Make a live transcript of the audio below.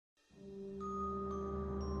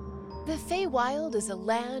The Feywild is a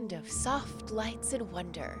land of soft lights and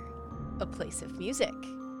wonder, a place of music,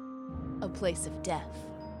 a place of death.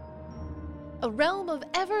 A realm of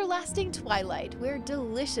everlasting twilight where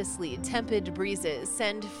deliciously tepid breezes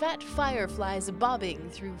send fat fireflies bobbing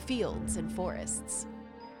through fields and forests.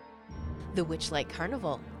 The Witchlight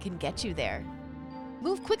Carnival can get you there.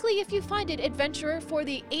 Move quickly if you find it, adventurer, for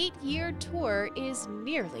the 8-year tour is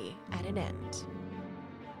nearly at an end.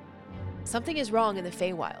 Something is wrong in the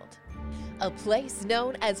Feywild. A place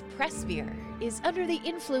known as Pressmere is under the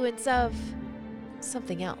influence of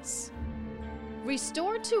something else.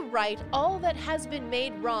 Restore to right all that has been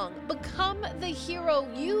made wrong. Become the hero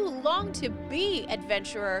you long to be,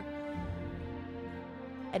 adventurer.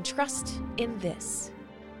 And trust in this.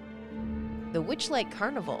 The Witchlight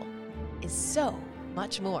Carnival is so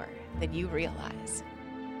much more than you realize.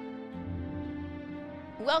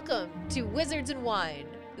 Welcome to Wizards and Wine,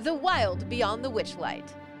 the wild beyond the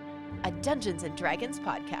Witchlight, a Dungeons & Dragons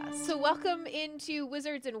podcast. So welcome into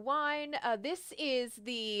Wizards and Wine. This is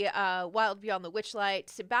the Wild Beyond the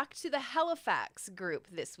Witchlight. Back to the Halifax group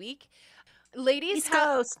this week. Ladies, East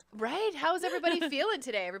Coast. Right? How's everybody feeling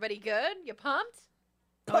today? Everybody good? You pumped?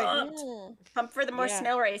 Pumped for the more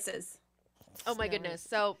snail races. Oh my goodness.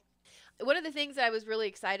 So one of the things that I was really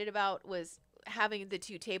excited about was having the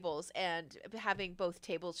two tables and having both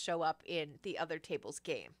tables show up in the other table's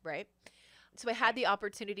game, right? So I had the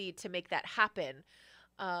opportunity to make that happen.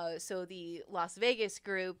 So the Las Vegas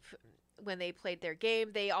group, when they played their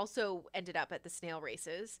game, they also ended up at the snail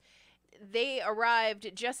races. They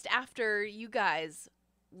arrived just after you guys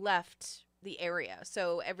left the area.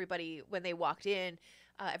 So everybody, when they walked in,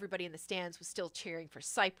 everybody in the stands was still cheering for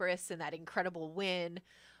Cyprus and that incredible win.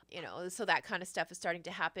 You know, so that kind of stuff is starting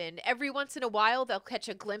to happen. Every once in a while, they'll catch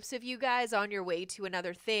a glimpse of you guys on your way to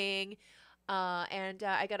another thing. And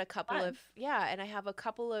I got a couple of, and I have a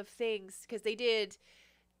couple of things because they did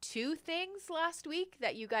 2 things last week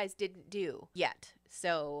that you guys didn't do yet.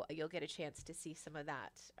 So you'll get a chance to see some of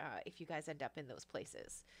that if you guys end up in those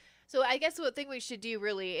places. So I guess what thing we should do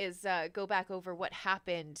really is go back over what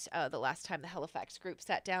happened the last time the Halifax group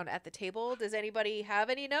sat down at the table. Does anybody have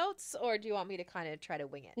any notes, or do you want me to kind of try to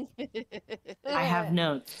wing it? I have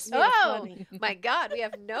notes. Oh, my God. We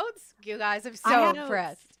have notes? You guys, I'm so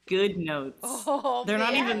impressed. Good notes. Oh, they're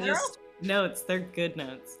man. not even just notes. They're good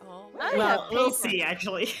notes. Oh, well, we'll see,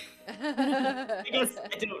 actually. I guess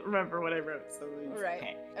I don't remember what I wrote. So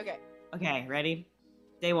right. Okay. Okay, ready?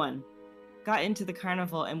 Day 1. Got into the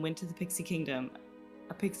carnival and went to the Pixie Kingdom.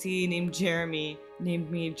 A pixie named Jeremy named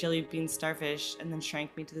me Jellybean Starfish and then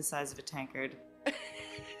shrank me to the size of a tankard.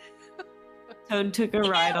 Toad took a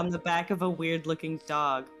ride on the back of a weird-looking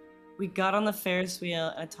dog. We got on the Ferris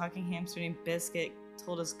wheel and a talking hamster named Biscuit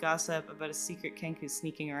told us gossip about a secret Kenku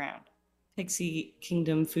sneaking around. Pixie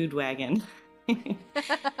Kingdom food wagon.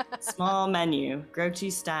 Small menu, grouchy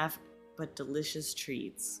staff, but delicious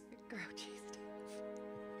treats. Grouchy.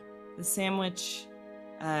 The sandwich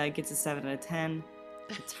gets a 7 out of 10.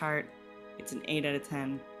 The tart gets an 8 out of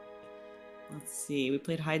 10. Let's see. We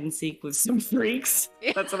played hide and seek with some freaks.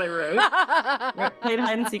 That's what I wrote. Played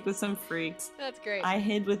hide and seek with some freaks. That's great. I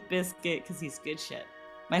hid with Biscuit because he's good shit.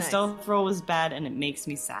 My Nice. stealth roll was bad and it makes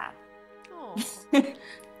me sad. Oh.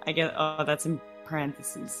 I get. Oh, that's in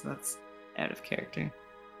parentheses. That's out of character.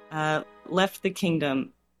 Left the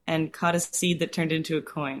kingdom and caught a seed that turned into a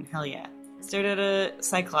coin. Hell yeah. Stared at a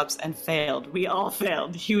Cyclops and failed. We all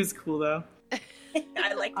failed. He was cool though.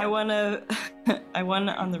 I like that. I won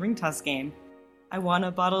on the ring toss game. I won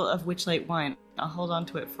a bottle of Witchlight wine. I'll hold on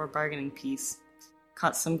to it for a bargaining piece.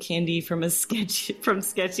 Caught some candy from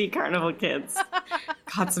sketchy carnival kids.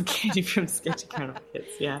 Caught some candy from sketchy carnival kids.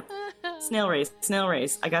 Yeah. Snail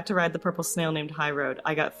race. I got to ride the purple snail named High Road.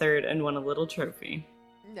 I got 3rd and won a little trophy.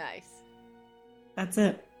 Nice. That's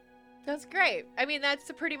it. That's great. I mean,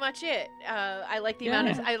 that's pretty much it. I like the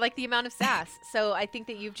amount of sass. So I think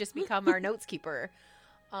that you've just become our notes keeper.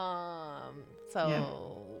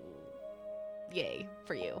 Yay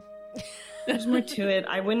for you. There's more to it.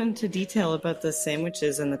 I went into detail about the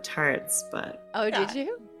sandwiches and the tarts, but Did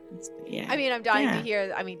you? yeah. I mean, I'm dying to hear.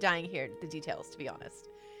 Dying to hear the details. To be honest.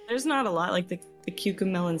 There's not a lot. Like the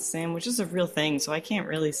cucumber sandwich is a real thing, so I can't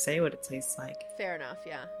really say what it tastes like. Fair enough.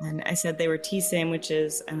 Yeah. And I said they were tea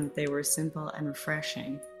sandwiches and that they were simple and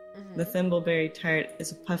refreshing. Mm-hmm. The thimbleberry tart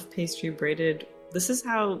is a puff pastry braided. This is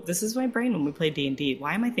my brain when we play D&D.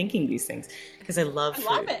 Why am I thinking these things? Because I love food.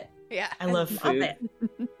 I love it. Yeah. I love food. It.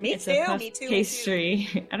 Me It's too. a puff Me too.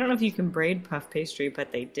 pastry. I don't know if you can braid puff pastry,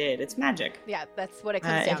 but they did. It's magic. Yeah, that's what it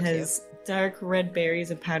comes down to. It has dark red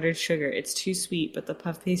berries and powdered sugar. It's too sweet, but the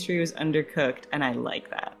puff pastry was undercooked, and I like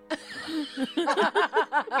that.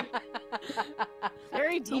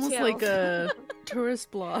 Very It's detailed. almost like a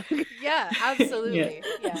tourist blog. Yeah, absolutely.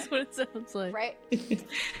 Yeah. That's what it sounds like. Right.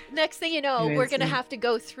 Next thing you know, Anyways, we're gonna yeah. have to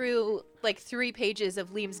go through like 3 pages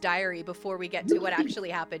of Liam's diary before we get to what actually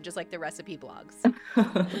happened, just like the recipe blogs.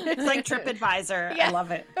 It's like TripAdvisor. Yeah. I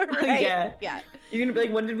love it. Right? Yeah. Yeah. You're gonna be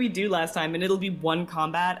like, what did we do last time? And it'll be one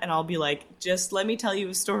combat, and I'll be like, just let me tell you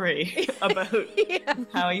a story about Yeah.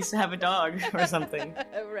 how I used to have a dog or something.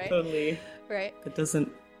 Right. Totally. Right. That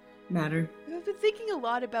doesn't matter. I've been thinking a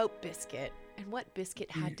lot about Biscuit and what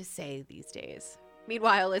Biscuit had to say these days.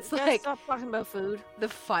 Meanwhile, it's Guys, like stop talking about food. the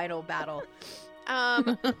final battle. All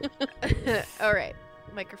right.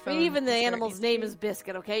 Microphone. Maybe even the is where it animal's needs to name be. is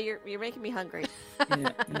Biscuit. Okay, you're making me hungry.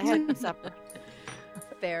 Yeah. I had supper.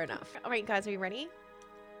 Fair enough. All right, guys, are you ready?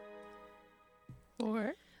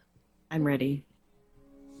 Or I'm ready.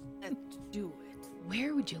 Let's do it.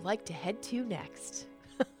 Where would you like to head to next?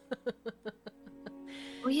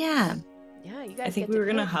 Oh yeah. Yeah, you guys. I think get we to were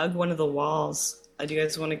gonna pick. hug one of the walls. Do you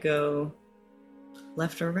guys want to go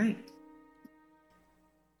left or right?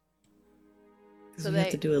 Because So we have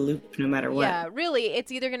they- to do a loop no matter what. Yeah, really,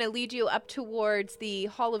 it's either going to lead you up towards the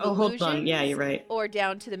Hall of Oh, Illusions. hold on. Yeah, you're right. Or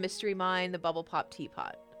down to the Mystery Mine, the Bubble Pop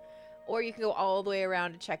Teapot. Or you can go all the way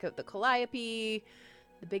around to check out the Calliope,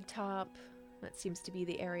 the Big Top. That seems to be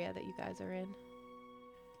the area that you guys are in.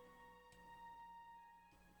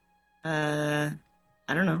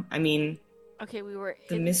 I don't know. I mean, Okay, we were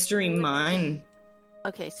the in- Mystery we were- Mine.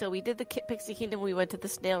 Okay, so we did the Pixie Kingdom. We went to the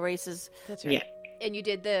snail races. That's right. Yeah. And you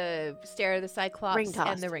did the Stare of the Cyclops Ring toss.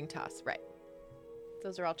 and the Ring Toss. Right.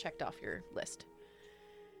 Those are all checked off your list.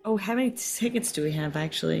 Oh, how many tickets do we have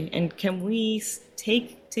actually? And can we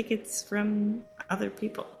take tickets from other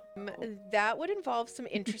people? That would involve some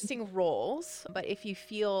interesting roles, but if you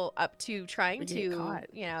feel up to trying We get to,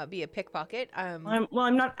 caught. be a pickpocket, I'm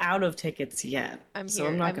not out of tickets yet. I'm so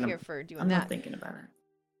here. I'm not I'm gonna. here for doing I'm that. not thinking about it.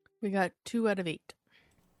 we got 2 out of 8.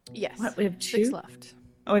 Yes. What? We have 2? 6 left.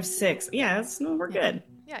 Oh, we have 6. Yeah, we're good.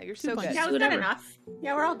 Yeah, you're so bunch. good. Yeah, Do we've got whatever. enough.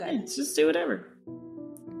 Yeah, we're all Yeah, good. let's just do whatever.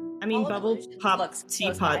 I mean, All of Bubble Illusions Pop looks close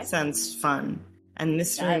Teapot by. sounds fun, and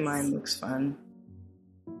Mystery Does. Mine looks fun.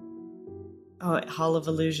 Oh, Hall of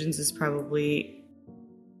Illusions is probably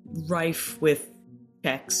rife with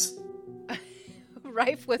checks.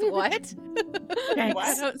 Rife with what? Checks.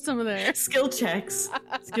 Cut out some of their Skill checks.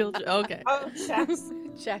 skill. Okay. Oh, shucks.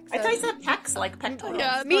 Checks. I thought you said pecs, like pectorals.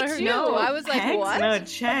 Yeah, Me that's what I too. heard. I was like, Checks? what? No,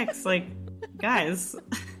 checks. Like, guys.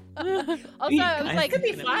 Also, You I was guys like, Could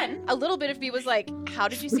be fun. a little bit of me was like, how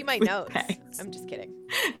did you see my With notes? pecs. I'm just kidding.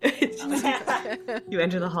 It's just- you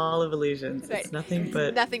enter the Hall of Illusions. Right. It's nothing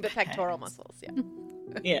but Nothing but pectoral pecs. muscles. Yeah.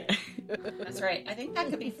 Yeah. That's right. I think that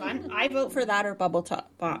could be fun. I vote for that or bubble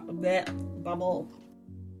top. Bubble.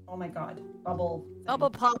 Oh my god. Bubble. thing. Bubble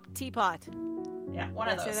Pop Teapot. Yeah, one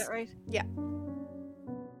Did of I say those. that right?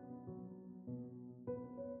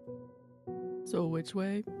 So which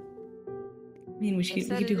way? I mean, we I could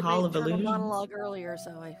said it do in Hall my of internal Illusions. monologue earlier,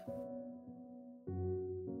 so I.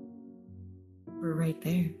 We're right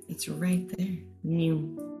there. It's right there.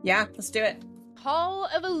 New. Yeah, let's do it. Hall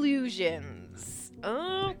of Illusions.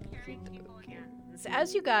 Oh.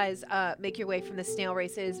 As you guys make your way from the snail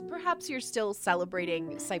races, perhaps you're still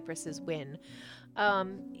celebrating Cyprus's win.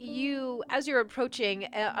 As you're approaching,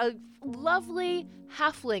 a lovely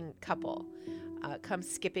halfling couple comes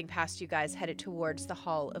skipping past you guys, headed towards the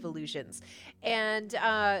Hall of Illusions, and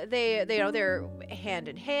they're hand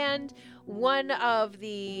in hand. One of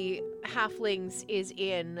the halflings is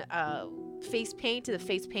in face paint. The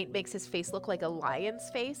face paint makes his face look like a lion's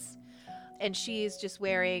face. And she's just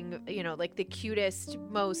wearing, like the cutest,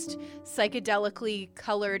 most psychedelically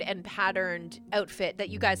colored and patterned outfit that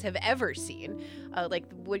you guys have ever seen.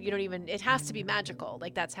 It has to be magical.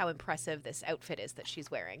 Like, that's how impressive this outfit is that she's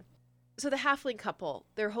wearing. So the halfling couple,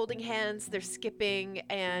 they're holding hands, they're skipping,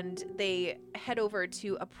 and they head over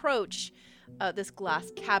to approach this glass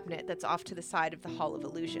cabinet that's off to the side of the Hall of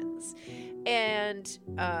Illusions. And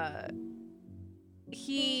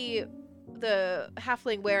the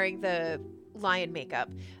halfling wearing the lion makeup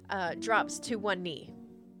drops to one knee.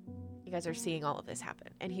 You guys are seeing all of this happen.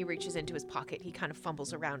 And he reaches into his pocket. He kind of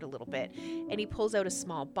fumbles around a little bit. And he pulls out a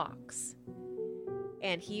small box.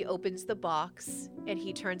 And he opens the box. And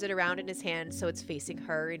he turns it around in his hand so it's facing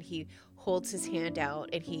her. And he holds his hand out.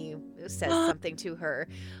 And he says something to her.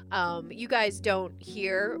 You guys don't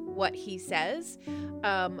hear what he says.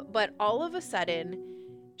 But all of a sudden,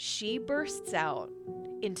 she bursts out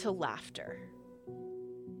into laughter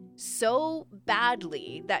so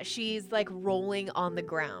badly that she's like rolling on the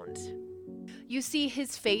ground. You see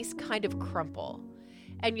his face kind of crumple,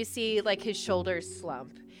 and you see like his shoulders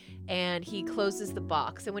slump, and he closes the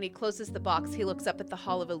box. And when he closes the box, he looks up at the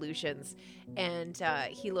Hall of Illusions, and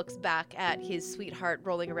he looks back at his sweetheart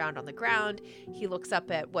rolling around on the ground. He looks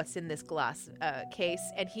up at what's in this glass case,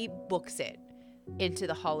 and he books it into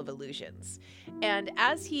the Hall of Illusions. And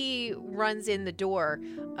as he runs in the door,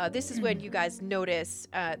 this is when you guys notice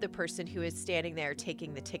the person who is standing there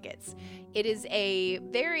taking the tickets. It is a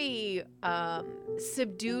very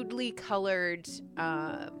subduedly colored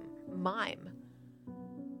mime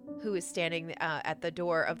who is standing at the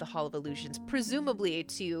door of the Hall of Illusions, presumably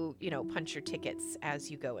to, punch your tickets as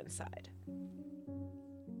you go inside.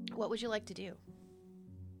 What would you like to do?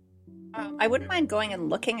 I wouldn't mind going and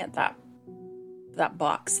looking at that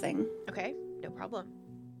box thing, Okay, no problem.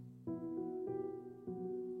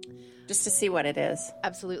 just to see what it is.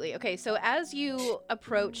 Absolutely. Okay, so as you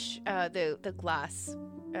approach the glass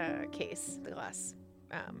case, the glass,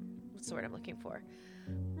 what's the word I'm looking for?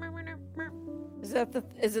 Is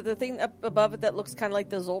it the thing up above it that looks kind of like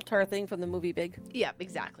the Zoltar thing from the movie Big? Yeah,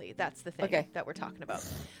 exactly. That's the thing Okay. that we're talking about.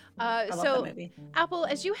 I love So, that movie. Apple,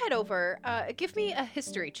 as you head over, give me a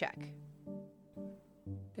history check.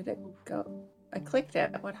 Did it go? I clicked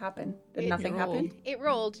it. What happened? Did nothing happen? It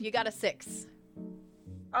rolled. You got a 6.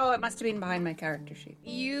 Oh, it must have been behind my character sheet.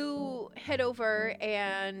 You head over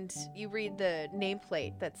and you read the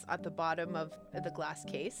nameplate that's at the bottom of the glass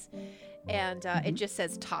case, and it just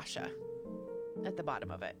says Tasha at the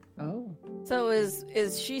bottom of it. Oh. So is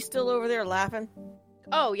she still over there laughing?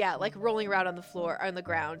 Oh yeah, like rolling around on the floor, on the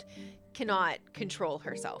ground, cannot control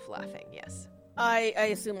herself laughing. Yes. I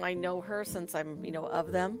assume I know her since I'm,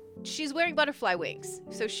 of them. She's wearing butterfly wings,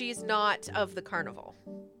 so she's not of the carnival.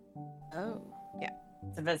 Oh.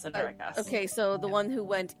 It's a visitor, I guess. Okay, so the one who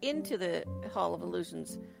went into the Hall of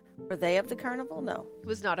Illusions, were they of the carnival? No.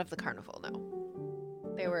 Was not of the carnival,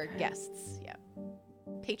 no. They were guests, yeah.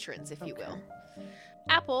 Patrons, if you will.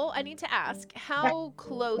 Apple, I need to ask, how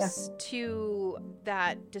close to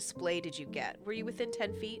that display did you get? Were you within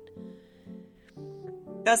 10 feet?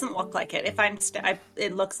 Doesn't look like it. If I'm,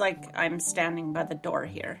 it looks like I'm standing by the door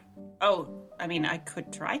here. Oh, I mean, I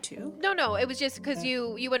could try to. No, it was just because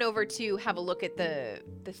you went over to have a look at the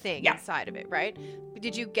thing Yeah. inside of it, right?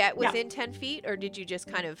 Did you get within 10 feet, or did you just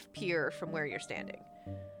kind of peer from where you're standing?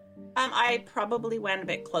 I probably went a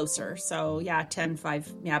bit closer. So yeah,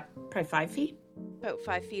 probably 5 feet. About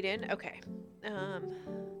 5 feet in? Okay.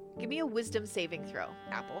 Give me a wisdom saving throw,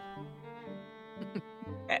 Apple.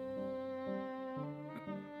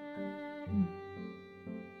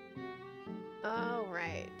 All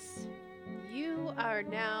right. You are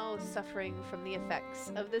now suffering from the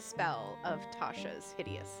effects of the spell of Tasha's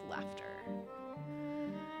hideous laughter.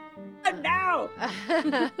 No.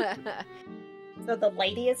 So the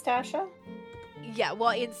lady is Tasha? Yeah,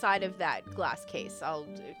 well, inside of that glass case. I'll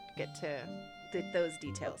get to those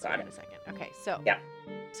details Got in it. a second. Okay, so Yeah.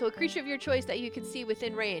 So a creature of your choice that you can see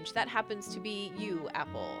within range, that happens to be you,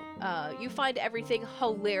 Apple. You find everything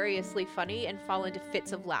hilariously funny and fall into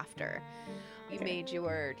fits of laughter. You made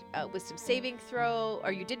your wisdom saving throw,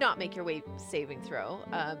 or you did not make your saving throw.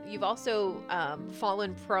 You've also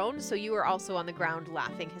fallen prone, so you are also on the ground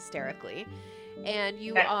laughing hysterically. And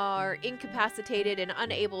you Okay. are incapacitated and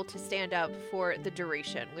unable to stand up for the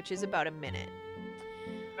duration, which is about a minute.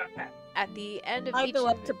 Okay. At the end of I'll each go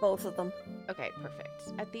of up to both of them. Okay,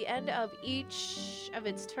 perfect. At the end of each of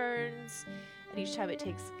its turns, and each time it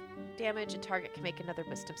takes damage, a target can make another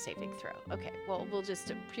wisdom saving throw. Okay, well, we'll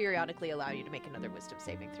just periodically allow you to make another wisdom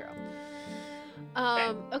saving throw.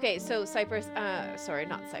 Okay, so Cypress, sorry,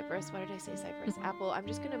 not Cypress. Why did I say Cypress? Apple, I'm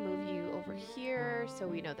just going to move you over here so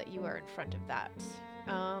we know that you are in front of that.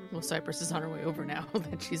 Well, Cypress is on her way over now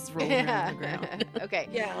that she's rolling around on the ground. Okay.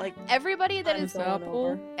 Yeah, like Everybody that I'm is going Apple.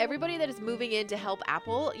 over. everybody that is moving in to help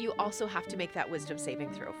Apple, you also have to make that wisdom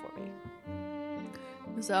saving throw for me.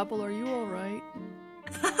 Miss Apple, are you all right?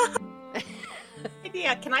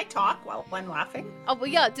 Yeah, can I talk while I'm laughing? Oh, well,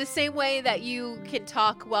 yeah, the same way that you can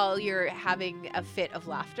talk while you're having a fit of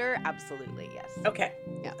laughter. Absolutely, yes. Okay.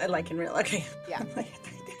 Yeah. I like in real. Okay. Yeah. I'm like,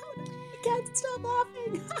 I can't stop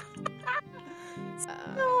laughing. Uh,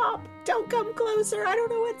 Stop! Don't come closer. I don't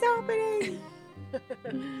know what's happening.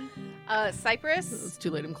 Cypress. It's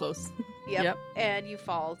too late. I'm close. Yep. Yep. And you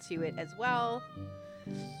fall to it as well.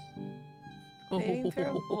 Saving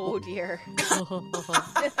throw. Oh, dear. Oh,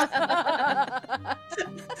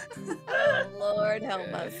 Lord help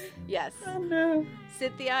us. Yes. Oh no.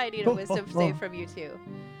 Cynthia, I need a wisdom save from you, too.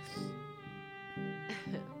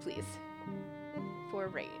 Please. For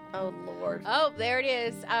rain. Oh, Lord. Oh, there it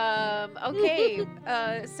is. Okay.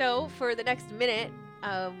 So for the next minute,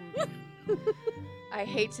 I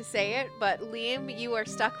hate to say it, but Liam, you are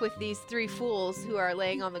stuck with these 3 fools who are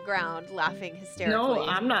laying on the ground laughing hysterically. No,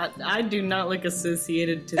 I'm not. I do not look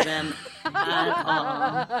associated to them at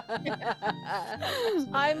all.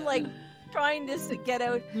 I'm like trying to get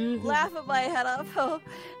out, laughing my head off. Oh,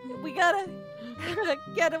 we gotta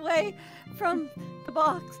get away from the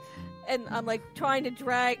box. And I'm like trying to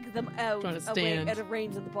drag them out Trying to away stand. out of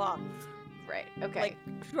range of the box. Right, okay. Like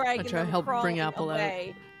dragging I try to them help bring crawling Apple out.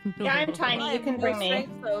 away. Yeah, I'm tiny. I You have can no bring me.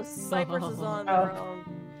 strength, so Cypress is on Oh. their own.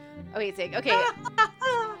 Amazing. Okay,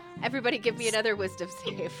 everybody give me another wisdom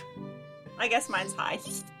save. I guess mine's high.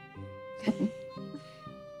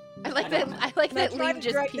 I like I that. don't know. I like And I that tried Liam to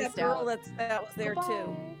just drag that pieced girl out. that was there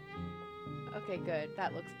too. Okay, good.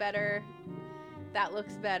 That looks better. That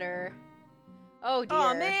looks better. Oh dear.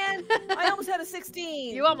 Oh man, I almost had a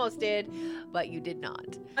 16. You almost did, but you did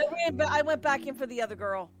not. I went back in for the other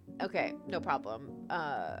girl. Okay, no problem.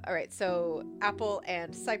 All right, so Apple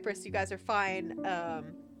and Cypress, you guys are fine. I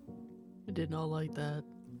did not like that.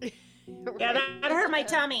 Yeah, that hurt my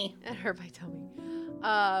tummy. That hurt my tummy.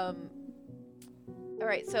 All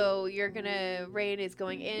right, so Rain is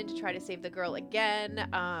going in to try to save the girl again.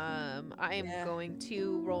 I am going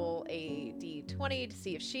to roll a d20 to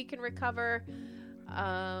see if she can recover.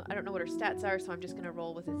 I don't know what her stats are, so I'm just gonna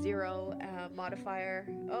roll with a 0 modifier.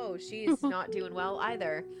 Oh, she's not doing well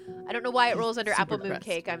either. I don't know why it rolls under Super Apple depressed.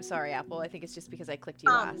 Mooncake. I'm sorry, Apple. I think it's just because I clicked you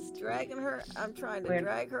I'm last. dragging her. I'm trying to Weird.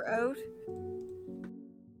 drag her out.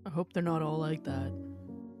 I hope they're not all like that.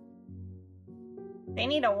 They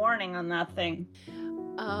need a warning on that thing.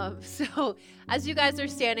 So as you guys are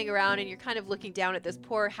standing around and you're kind of looking down at this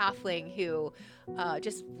poor halfling who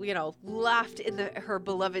just, laughed in her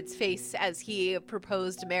beloved's face as he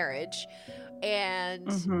proposed marriage.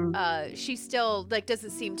 And she still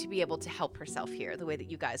doesn't seem to be able to help herself here the way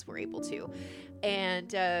that you guys were able to.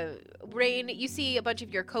 And Rain, you see a bunch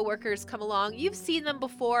of your coworkers come along. You've seen them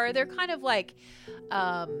before. They're kind of like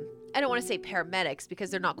I don't want to say paramedics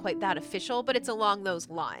because they're not quite that official, but it's along those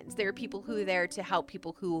lines. There are people who are there to help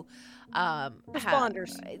people who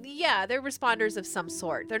Responders. they're responders of some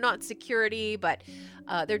sort. They're not security, but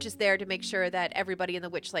they're just there to make sure that everybody in the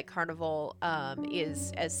Witchlight Carnival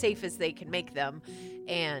is as safe as they can make them,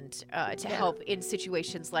 and to help in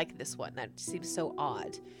situations like this one that seems so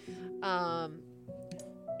odd.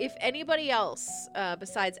 If anybody else,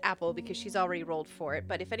 besides Apple, because she's already rolled for it,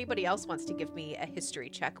 but if anybody else wants to give me a history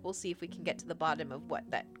check, we'll see if we can get to the bottom of what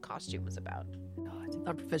that costume was about. I'm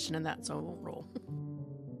not proficient in that, so I won't roll.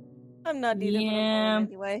 I'm not either. Yeah.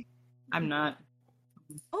 Anyway. I'm not.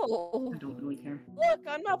 Oh, I don't really care. look,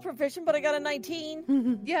 I'm not proficient, but I got a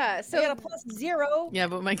 19. Yeah, I so got a plus 0. Yeah,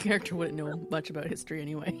 but my character wouldn't know much about history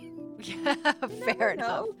anyway. yeah, fair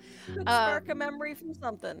enough. Could spark a memory from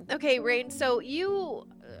something. Okay, Rain, so you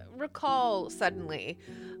recall suddenly,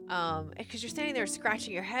 because you're standing there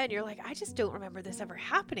scratching your head, and you're like, I just don't remember this ever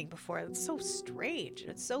happening before. It's so strange, and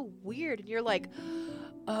it's so weird. And you're like,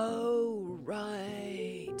 oh,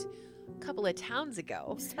 right. A couple of towns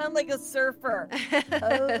ago. Sound like a surfer.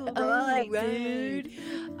 Oh, right, dude.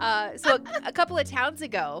 So a couple of towns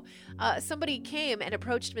ago, somebody came and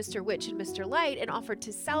approached Mr. Witch and Mr. Light and offered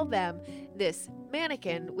to sell them this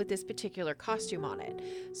mannequin with this particular costume on it.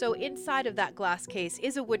 So inside of that glass case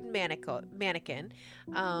is a wooden mannequin.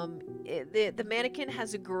 The mannequin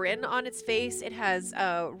has a grin on its face. It has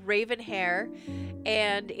raven hair,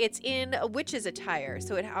 and it's in a witch's attire.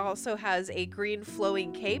 So it also has a green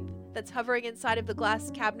flowing cape that's hovering inside of the glass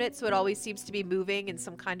cabinet. So it always seems to be moving in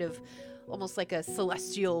some kind of almost like a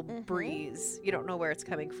celestial breeze. You don't know where it's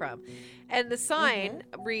coming from. And the sign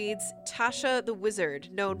reads, Tasha the Wizard,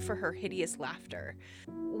 known for her hideous laughter.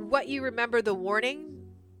 What you remember the warning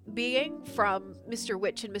being from Mr.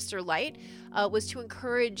 Witch and Mr. Light was to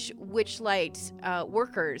encourage Witchlight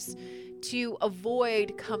workers to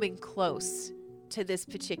avoid coming close to this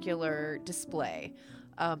particular display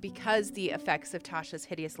because the effects of Tasha's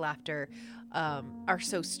hideous laughter are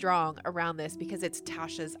so strong around this, because it's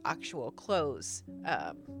Tasha's actual clothes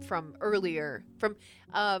from earlier,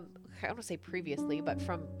 I don't want to say previously, but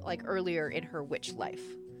from like earlier in her witch life,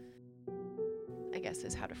 I guess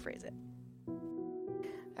is how to phrase it.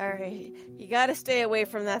 All right. You got to stay away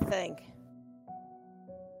from that thing.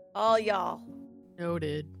 All y'all.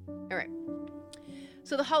 Noted. All right.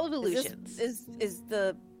 So the Hall of Illusions. Is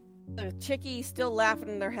the chickie still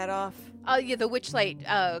laughing their head off? Yeah, the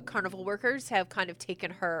Witchlight carnival workers have kind of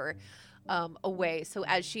taken her away. So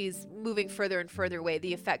as she's moving further and further away,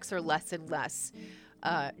 the effects are less and less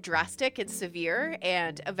drastic and severe.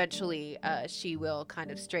 And eventually she will kind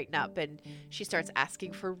of straighten up, and she starts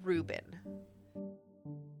asking for Reuben.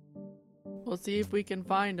 We'll see if we can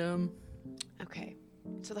find him. Okay.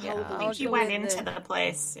 So the Yeah, Hall of I I'll think Illusions. you go went in into the- the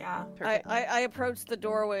place. Yeah. Perfect. I approach the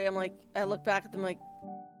doorway. I'm like, I look back at them like,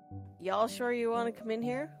 y'all sure you want to come in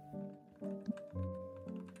here?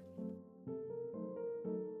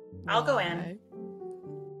 I'll go in. Why?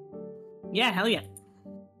 Yeah, hell yeah.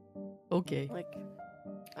 Okay. Like,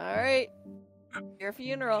 all right, your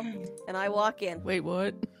funeral. And I walk in. Wait,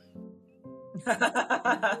 what?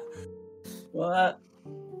 What?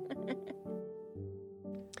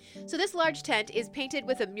 So this large tent is painted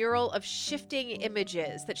with a mural of shifting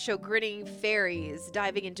images that show grinning fairies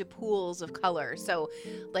diving into pools of color. So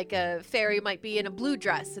like a fairy might be in a blue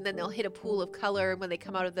dress and then they'll hit a pool of color, and when they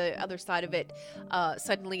come out of the other side of it,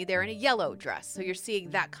 suddenly they're in a yellow dress. So you're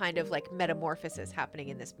seeing that kind of like metamorphosis happening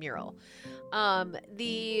in this mural.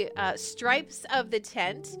 The stripes of the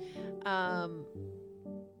tent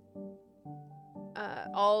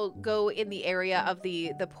all go in the area of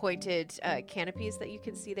the pointed canopies that you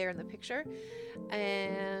can see there in the picture,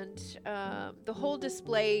 and the whole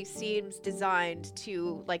display seems designed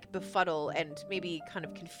to like befuddle and maybe kind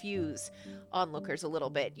of confuse onlookers a little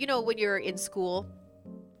bit. You know, when you're in school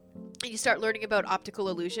and you start learning about optical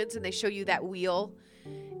illusions and they show you that wheel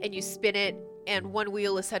and you spin it and one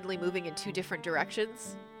wheel is suddenly moving in two different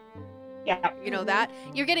directions. Yeah. You know that?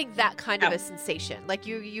 You're getting that kind of a sensation. Like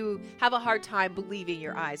you have a hard time believing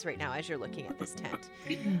your eyes right now as you're looking at this tent.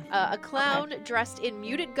 A clown dressed in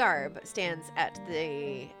muted garb stands at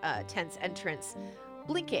the tent's entrance,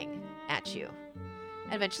 blinking at you.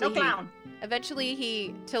 And No clown. eventually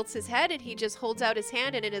he tilts his head and he just holds out his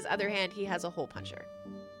hand, and in his other hand he has a hole puncher.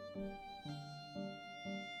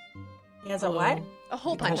 He has a Hello. what? A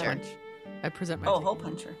hole Hole puncher. punch. I present my Oh, ticket. hole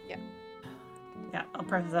puncher. Yeah. Yeah, I'll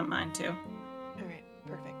present mine too. All right,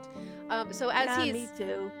 perfect. So as Yeah, he's me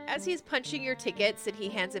too. as he's punching your tickets and he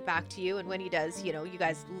hands it back to you, and when he does, you know, you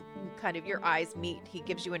guys kind of, your eyes meet, he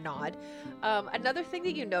gives you a nod. Another thing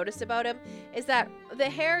that you notice about him is that the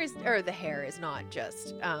hair is not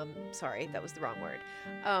just sorry, that was the wrong word.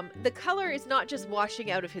 The color is not just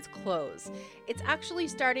washing out of his clothes, it's actually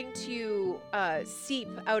starting to seep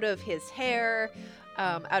out of his hair,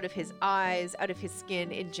 out of his eyes, out of his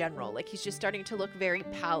skin in general. Like he's just starting to look very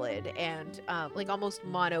pallid and like almost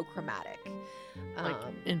monochromatic. Like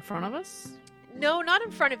in front of us? No, not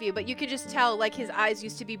in front of you, but you can just tell like his eyes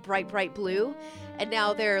used to be bright blue, and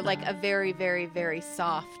now they're like a very, very, very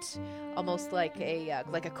soft, almost like a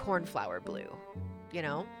cornflower blue. You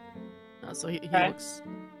know? So he Okay. looks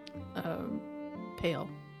pale.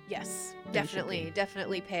 Yes, should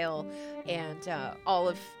definitely pale, and all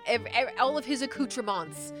of his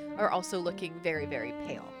accoutrements are also looking very, very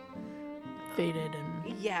pale. Faded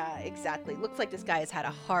and Yeah, exactly. Looks like this guy has had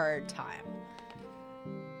a hard time.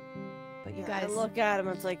 But you I guys, look at him.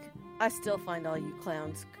 It's like, I still find all you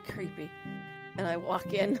clowns creepy. And I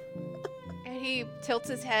walk in. and he tilts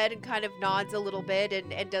his head and kind of nods a little bit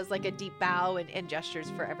and does like a deep bow and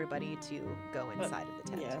gestures for everybody to go inside of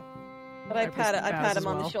the tent. Yeah. But I I pat bows him as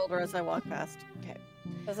on the well. shoulder as I walk past. Okay.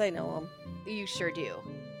 Because I know him. You sure do.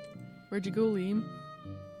 where'd you go, Liam?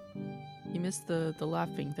 You missed the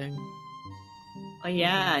laughing thing. Oh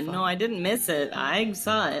yeah, Fun. no, I didn't miss it. I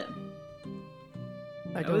saw it.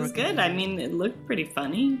 It was good. I mean, it looked pretty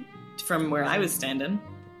funny from where I was standing.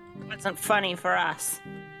 It wasn't funny for us.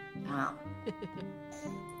 Wow.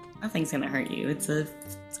 Nothing's gonna hurt you. It's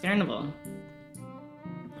carnival.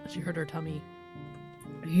 She hurt her tummy.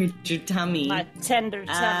 Here's your tummy. My tender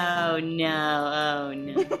tummy. Oh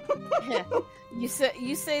no. You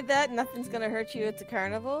say that nothing's gonna hurt you at the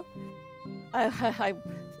carnival.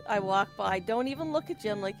 I walk by, don't even look at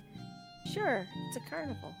you. I'm like, sure, it's a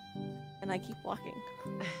carnival, and I keep walking.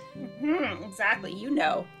 Exactly. You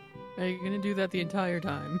know. Are you gonna do that the entire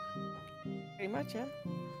time? Pretty much, yeah.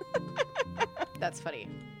 That's funny.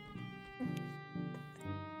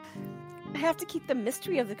 I have to keep the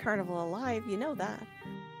mystery of the carnival alive. You know that.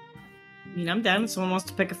 I mean, I'm down. If someone wants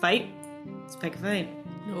to pick a fight, let's pick a fight.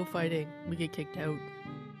 No fighting. We get kicked out.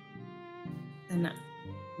 Then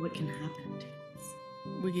what can happen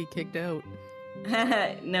to We get kicked out.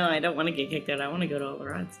 us? No, I don't want to get kicked out. I want to go to all the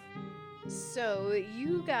rides. So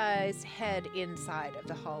you guys head inside of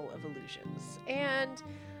the Hall of Illusions, and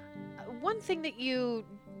one thing that you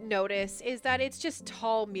notice is that it's just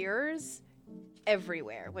tall mirrors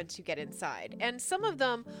everywhere once you get inside, and some of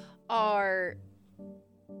them are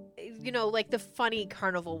like the funny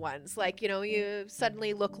carnival ones. Like, you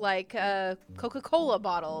suddenly look like a Coca-Cola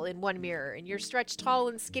bottle in one mirror, and you're stretched tall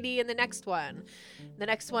and skinny in the next one. The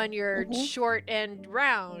next one, you're short and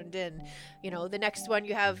round, and, the next one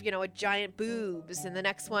you have, a giant boobs, and the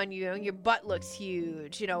next one, your butt looks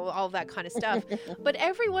huge, all that kind of stuff. But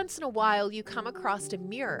every once in a while, you come across a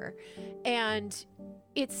mirror, and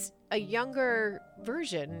it's a younger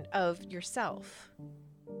version of yourself.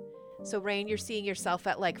 So, Rain, you're seeing yourself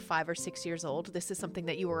at like 5 or 6 years old. This is something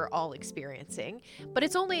that you were all experiencing. But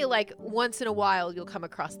it's only like once in a while you'll come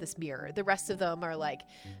across this mirror. The rest of them are like,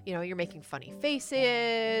 you're making funny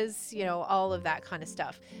faces, all of that kind of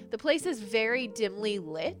stuff. The place is very dimly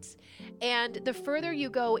lit. And the further you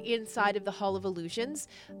go inside of the Hall of Illusions,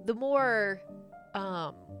 the more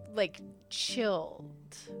like chilled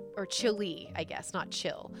or chilly, I guess, not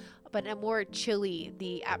chill, but a more chilly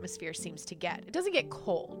the atmosphere seems to get. It doesn't get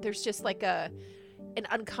cold. There's just like an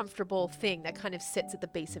uncomfortable thing that kind of sits at the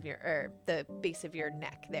base of your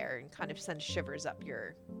neck there and kind of sends shivers up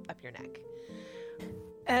your neck.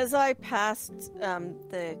 As I passed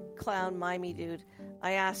the clown mimey dude,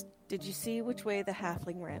 I asked, "Did you see which way the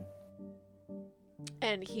halfling ran?"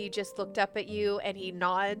 And he just looked up at you and he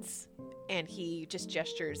nods and he just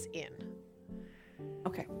gestures in.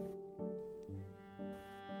 Okay.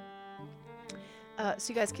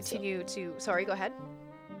 So you guys continue to... Sorry, go ahead.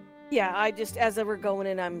 Yeah, I just, as we're going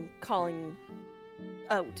in, I'm calling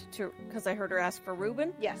out to, because I heard her ask for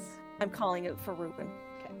Reuben. Yes. I'm calling out for Reuben.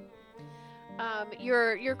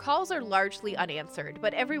 Your calls are largely unanswered,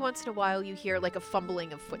 but every once in a while you hear like a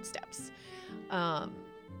fumbling of footsteps.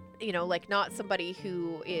 Like not somebody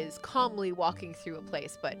who is calmly walking through a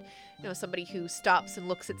place, but somebody who stops and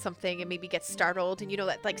looks at something and maybe gets startled, and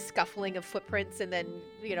that like scuffling of footprints, and then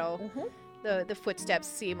the footsteps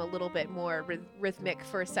seem a little bit more rhythmic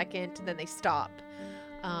for a second, and then they stop,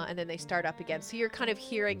 and then they start up again. So you're kind of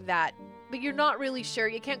hearing that, but you're not really sure.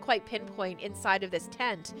 You can't quite pinpoint inside of this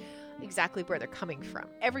tent exactly where they're coming from.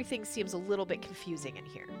 Everything seems a little bit confusing in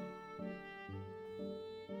here.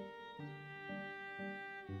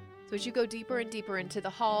 So as you go deeper and deeper into the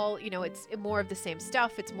hall, it's more of the same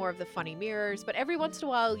stuff. It's more of the funny mirrors, but every once in a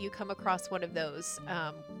while you come across one of those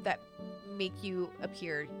that make you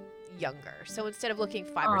appear younger. So instead of looking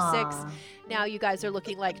 5 or 6, now you guys are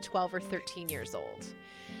looking like 12 or 13 years old.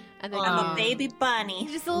 And then I'm a baby bunny.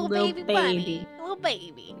 Just a little baby bunny. A little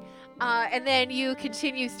baby. And then you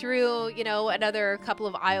continue through, another couple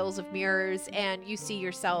of aisles of mirrors, and you see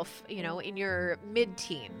yourself, in your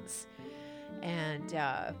mid-teens. And,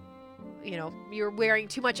 you're wearing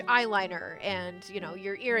too much eyeliner, and,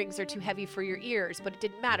 your earrings are too heavy for your ears, but it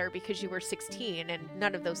didn't matter because you were 16, and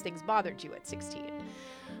none of those things bothered you at 16.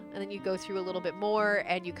 And then you go through a little bit more,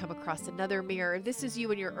 and you come across another mirror. This is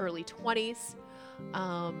you in your early 20s.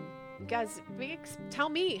 Guys, tell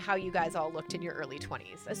me how you guys all looked in your early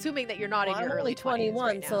 20s, assuming that you're not in your early 20s 21,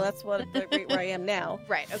 right now. so that's what right where I am now.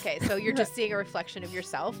 Right, okay, so you're just seeing a reflection of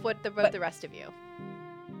yourself. What about the rest of you?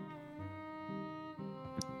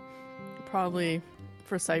 Probably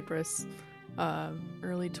for Cypress,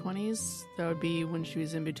 early 20s. That would be when she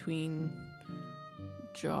was in between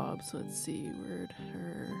jobs. Let's see, where'd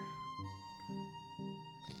her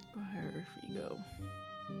biography go?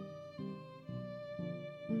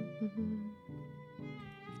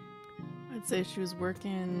 I'd say she was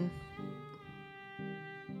working...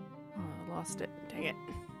 Oh, I lost it. Dang it.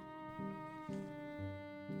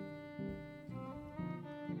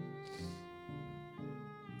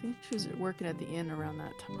 I think she was working at the inn around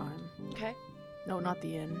that time. Okay. No, not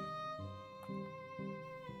the inn.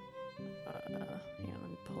 Let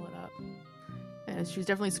me pull it up. And she was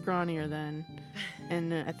definitely scrawnier then.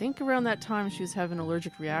 And I think around that time she was having an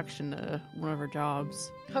allergic reaction to one of her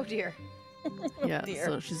jobs. Oh dear. Yeah, dear.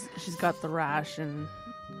 so she's got the rash and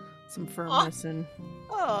some firmness, and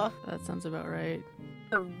that sounds about right.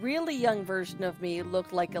 The really young version of me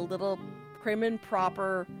looked like a little prim and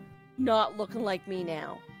proper, not looking like me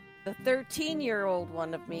now. The 13-year-old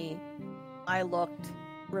one of me, I looked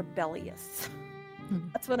rebellious.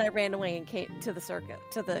 That's when I ran away and came to the circuit,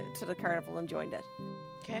 to the carnival, and joined it.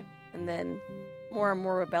 Okay. And then more and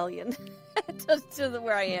more rebellion to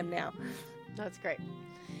where I am now. That's great.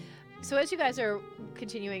 So as you guys are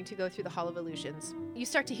continuing to go through the Hall of Illusions, you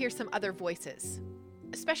start to hear some other voices.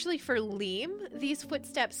 Especially for Liam, these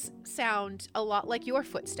footsteps sound a lot like your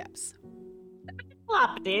footsteps.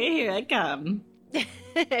 Floppy, here I come.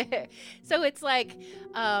 So it's like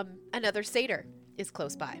another satyr is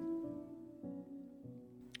close by.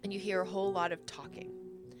 And you hear a whole lot of talking.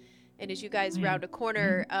 And as you guys round a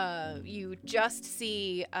corner, you just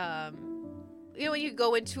see you know when you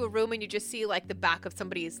go into a room and you just see like the back of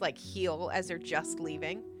somebody's like heel as they're just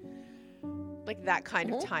leaving, like that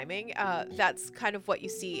kind of timing. That's kind of what you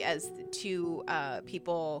see as the two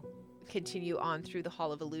people continue on through the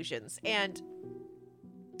Hall of Illusions, and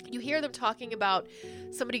you hear them talking about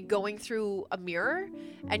somebody going through a mirror,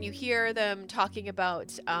 and you hear them talking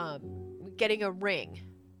about getting a ring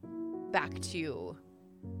back to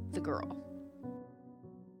the girl.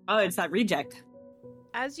 Oh, it's that reject.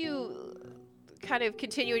 As you kind of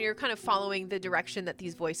continue and you're kind of following the direction that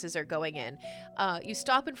these voices are going in, you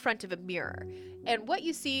stop in front of a mirror. And what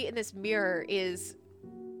you see in this mirror is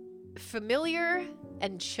familiar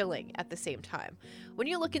and chilling at the same time. When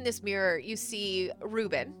you look in this mirror, you see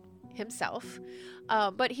Reuben himself,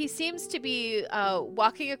 but he seems to be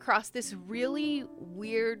walking across this really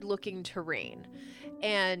weird looking terrain,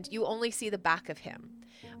 and you only see the back of him.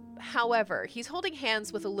 However, he's holding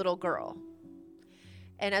hands with a little girl.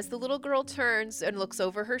 And as the little girl turns and looks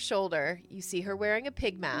over her shoulder, you see her wearing a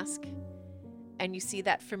pig mask, and you see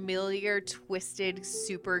that familiar, twisted,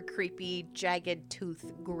 super creepy, jagged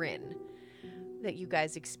tooth grin that you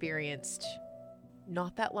guys experienced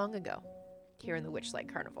not that long ago here in the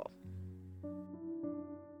Witchlight Carnival.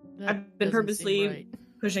 That I've been doesn't purposely seem right.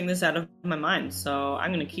 pushing this out of my mind, so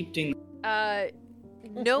I'm going to keep doing.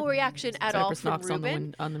 No reaction at all Cypress from knocks on the,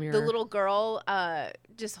 Reuben. on the mirror. The little girl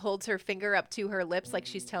just holds her finger up to her lips like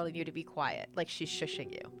she's telling you to be quiet, like she's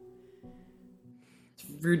shushing you. It's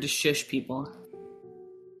rude to shush people.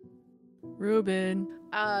 Reuben.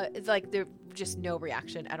 It's like there's just no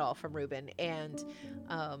reaction at all from Reuben, and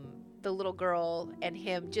the little girl and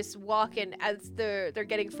him just walk in as they're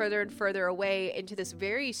getting further and further away into this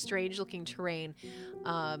very strange looking terrain.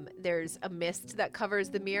 There's a mist that covers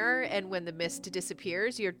the mirror, and when the mist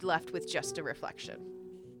disappears, you're left with just a reflection.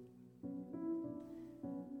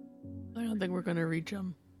 I don't think we're gonna reach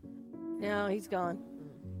him. No, he's gone.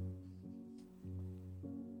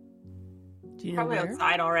 Do you know Probably where?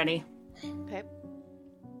 outside already. Okay.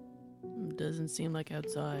 Doesn't seem like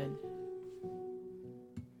outside.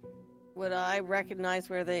 Would I recognize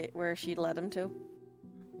where she led him to?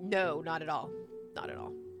 No, not at all. Not at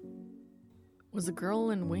all. Was the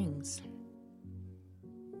girl in wings?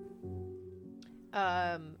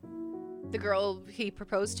 The girl he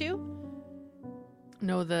proposed to?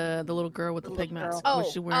 No, the little girl with the The pig little mask. girl.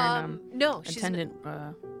 Was she wearing no, she's attendant?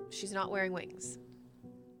 she's not wearing wings.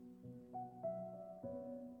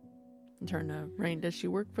 Turn to Rain. Does she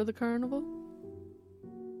work for the carnival?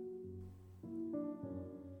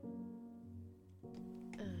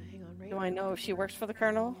 Hang on, right? Do I know if she works for the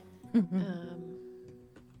colonel?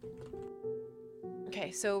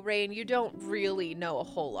 Okay, so Rain, you don't really know a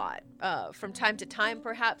whole lot. From time to time,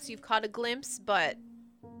 perhaps you've caught a glimpse, but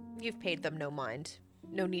you've paid them no mind.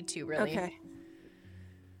 No need to, really. Okay.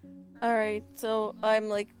 All right. So I'm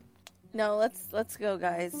like, no, let's go,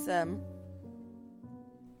 guys.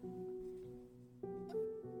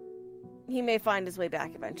 He may find his way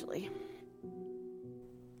back eventually.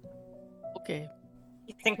 Okay.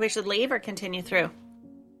 You think we should leave or continue through?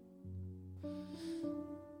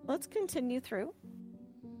 Let's continue through.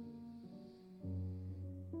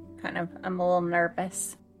 I'm a little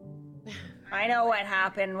nervous. I know what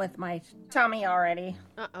happened with my tummy already.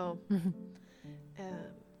 Uh-oh. As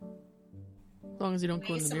long as you don't Can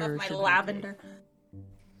go I in use the some mirror. of my should be lavender?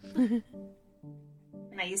 Can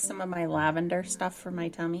I use some of my lavender stuff for my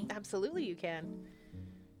tummy? Absolutely you can.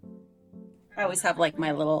 I always have like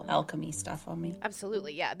my little alchemy stuff on me.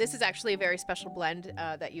 Absolutely, yeah. This is actually a very special blend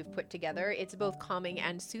that you've put together. It's both calming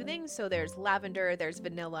and soothing. So there's lavender, there's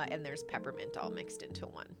vanilla, and there's peppermint all mixed into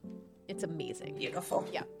one. It's amazing. Beautiful.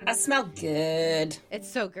 Yeah. I smell good.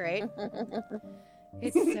 It's so great.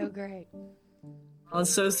 It's so great. I'll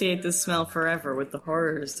associate this smell forever with the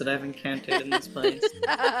horrors that I've encountered in this place.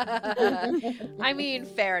 I mean,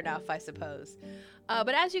 fair enough, I suppose.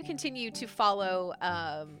 But as you continue to follow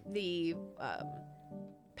the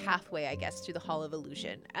pathway, I guess, to the Hall of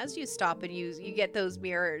Illusion, as you stop and you get those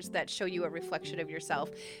mirrors that show you a reflection of yourself,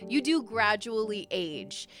 you do gradually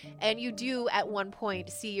age, and you do at one point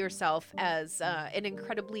see yourself as an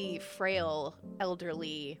incredibly frail,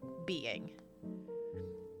 elderly being.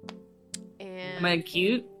 And Am I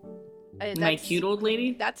cute? Am I a that's- cute old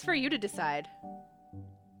lady? That's for you to decide.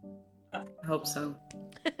 I hope so.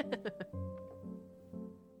 I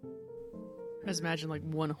just imagine like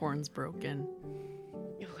one horn's broken.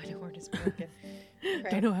 One horn is broken.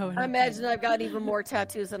 Don't know how it I happened. imagine I've got even more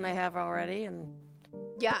tattoos than I have already, and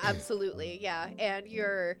Yeah, absolutely. Yeah. And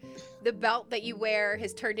the belt that you wear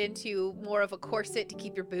has turned into more of a corset to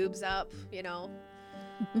keep your boobs up, you know.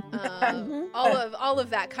 All of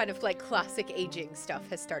that kind of like classic aging stuff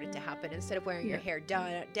has started to happen. Instead of wearing your hair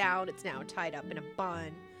down, it's now tied up in a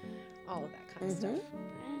bun. All of that kind of stuff.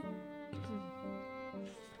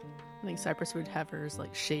 I think Cypress would have hers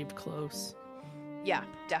like shaved close. Yeah,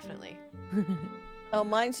 definitely. Oh,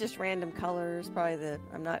 mine's just random colors. Probably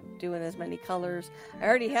I'm not doing as many colors. I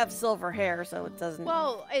already have silver hair, so it doesn't.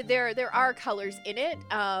 Well, there are colors in it.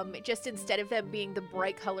 Just instead of them being the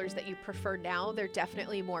bright colors that you prefer now, they're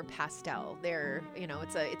definitely more pastel. They're,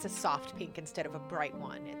 it's a soft pink instead of a bright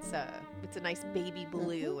one. It's a nice baby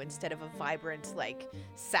blue instead of a vibrant like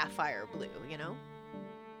sapphire blue.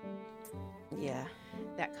 Yeah.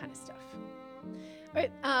 That kind of stuff. All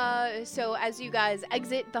right, so as you guys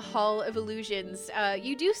exit the Hall of Illusions,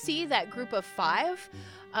 you do see that group of 5.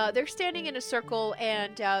 They're standing in a circle,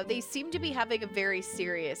 and they seem to be having a very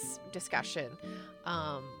serious discussion.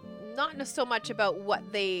 Not so much about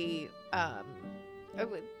what they...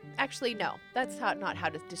 actually, no. That's not how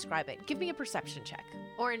to describe it. Give me a perception check,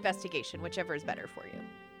 or investigation, whichever is better for you.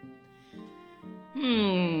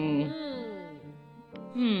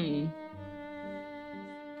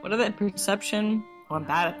 What are that? Perception? Oh, I'm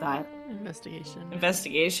bad at that. Investigation.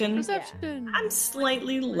 Perception? I'm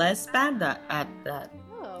slightly less bad at that.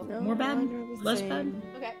 Oh. No, More bad? mine are the Less same.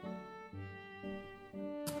 Okay.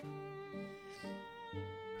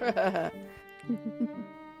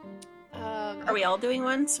 Are we all doing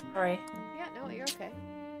one? Sorry. Yeah, no, you're okay.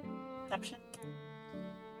 Perception.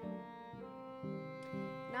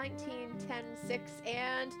 19, 10, 6,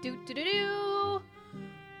 and do.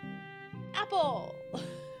 Apple.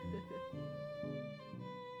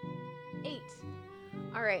 8.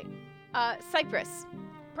 All right. Cypress.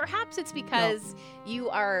 Perhaps it's because you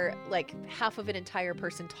are like half of an entire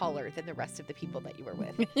person taller than the rest of the people that you were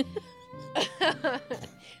with.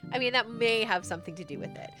 I mean, that may have something to do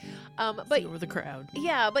with it. But over the crowd.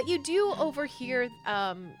 Yeah, but you do overhear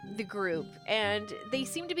the group, and they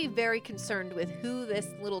seem to be very concerned with who this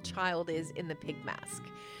little child is in the pig mask.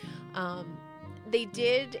 They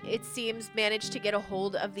did, it seems, manage to get a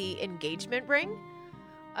hold of the engagement ring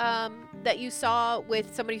that you saw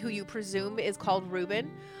with somebody who you presume is called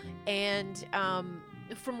Reuben. And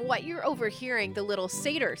from what you're overhearing, the little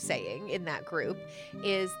satyr saying in that group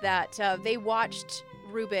is that they watched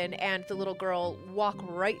Reuben and the little girl walk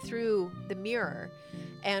right through the mirror.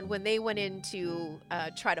 And when they went in to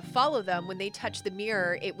try to follow them, when they touched the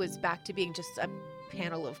mirror, it was back to being just a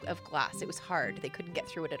panel of glass. It was hard. They couldn't get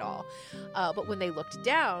through it at all. But when they looked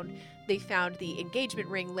down, they found the engagement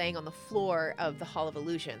ring laying on the floor of the Hall of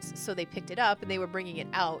Illusions. So they picked it up and they were bringing it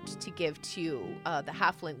out to give to the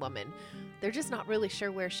halfling woman. They're just not really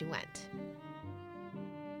sure where she went.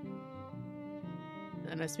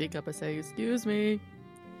 And I speak up, I say, "Excuse me."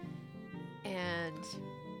 And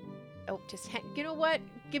you know what?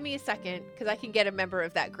 Give me a second, because I can get a member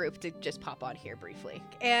of that group to just pop on here briefly.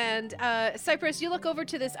 And Cypress, you look over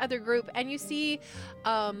to this other group and you see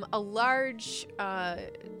a large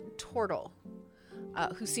turtle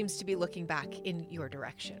who seems to be looking back in your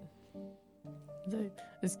direction. Say,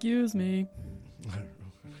 "Excuse me."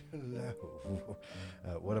 Hello.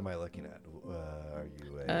 What am I looking at? Are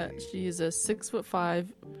you a... She is a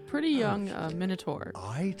 6'5", pretty young minotaur.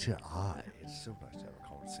 Eye to eye. It's so nice to have a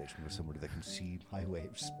conversation with somebody that can see my way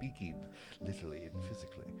of speaking, literally and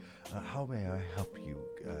physically. How may I help you,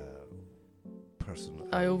 person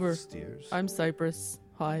of steers? I'm Cypress.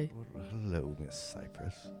 Hi. Well, hello, Miss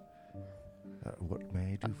Cypress. What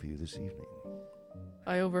may I do for you this evening?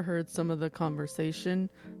 I overheard some of the conversation.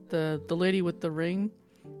 The lady with the ring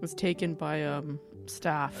was taken by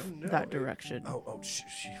staff that direction.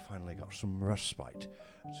 She finally got some respite.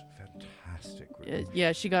 It's fantastic. Really.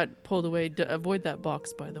 Yeah, she got pulled away. Avoid that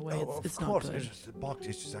box, by the way. It's of course. not good. The box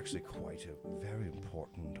is just actually quite a very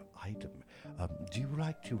important item. Do you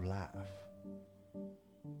like to laugh?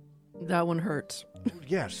 That one hurts.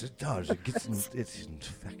 Yes, it does. It's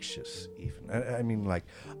infectious, even. I mean, like,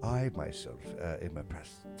 I myself am a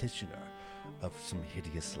practitioner of some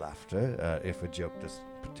hideous laughter. If a joke doesn't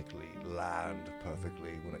particularly land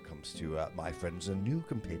perfectly when it comes to my friends and new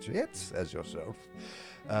compatriots, as yourself,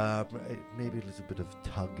 maybe a little bit of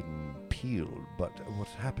tug and peel, but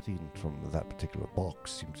what's happening from that particular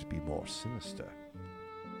box seems to be more sinister.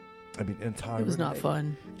 I mean, It was not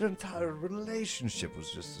fun. The entire relationship was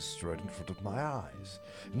just destroyed in front of my eyes.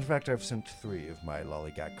 In fact, I've sent 3 of my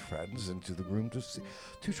lollygag friends into the room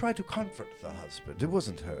to try to comfort the husband. It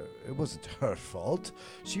wasn't her fault.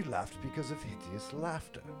 She laughed because of hideous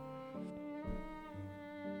laughter.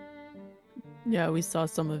 Yeah, we saw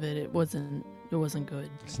some of it. It wasn't good.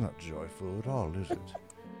 It's not joyful at all, is it?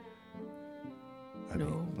 I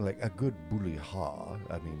mean, like a good bully ha,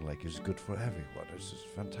 I mean, like, is good for everyone. It's just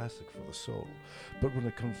fantastic for the soul. But when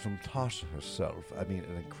it comes from Tasha herself, I mean,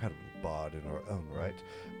 an incredible bard in her own right,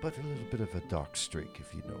 but a little bit of a dark streak,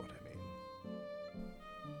 if you know what I mean.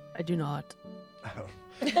 I do not.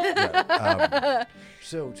 Yeah,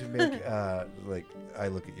 so to make, like, I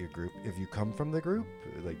look at your group. If you come from the group,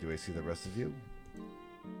 like, do I see the rest of you?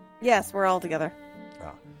 Yes, we're all together.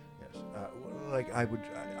 Ah, yes. Like, I would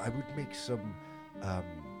make some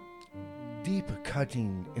deep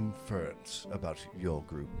cutting inference about your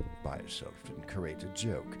group by itself and create a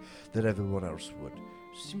joke that everyone else would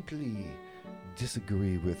simply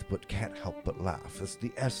disagree with but can't help but laugh. That's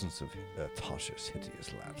the essence of Tasha's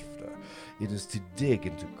hideous laughter. It is to dig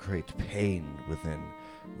and to create pain within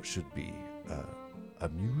what should be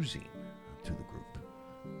amusing to the group.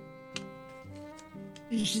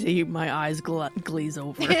 You see my eyes glaze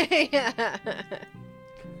over. Yeah.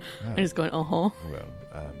 I'm just going, uh-huh. Well,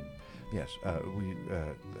 yes, we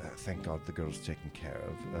thank God the girl's taken care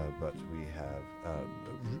of, but we have,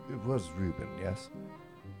 it was Reuben, yes?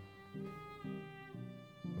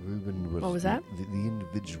 Reuben was What was that? The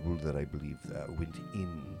individual that I believe went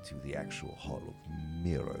into the actual Hall of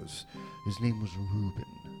Mirrors. His name was Reuben.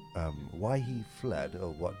 Why he fled,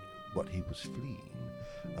 or what he was fleeing,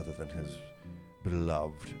 other than his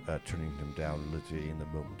beloved turning him down literally in the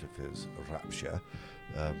moment of his rapture,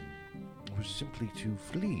 was simply to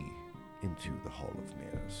flee into the Hall of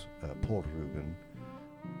Mirrors. Poor Reuben,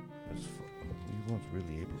 we weren't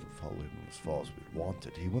really able to follow him as far as we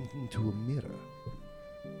wanted. He went into a mirror.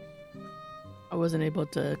 I wasn't able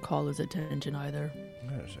to call his attention either.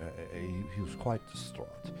 Yes, he was quite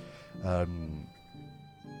distraught. I mean,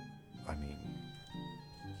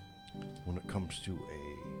 when it comes to a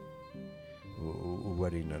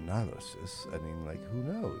wedding analysis, I mean, like, who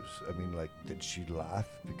knows? I mean, like, did she laugh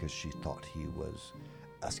because she thought he was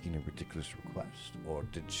asking a ridiculous request? Or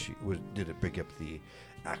did it bring up the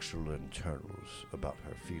actual internals about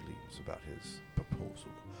her feelings about his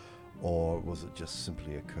proposal? Or was it just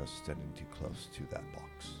simply a curse standing too close to that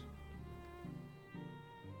box?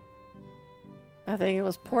 I think it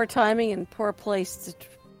was poor timing and poor place to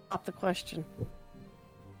drop the question.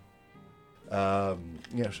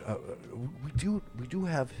 Yes, we do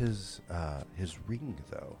have his ring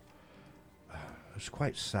though. It's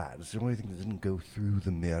quite sad. It's the only thing that didn't go through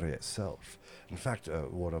the mirror itself. In fact,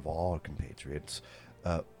 one of our compatriots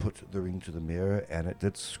put the ring to the mirror and it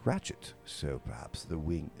did scratch it. So perhaps the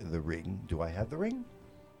ring. Do I have the ring?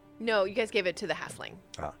 No, you guys gave it to the halfling,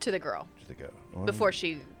 to the girl, To the girl. Well, before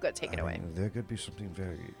she got taken I away. mean, there could be something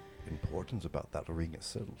very important about that ring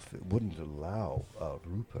itself. It wouldn't allow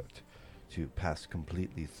Rupert to pass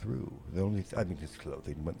completely through. The only, I mean, his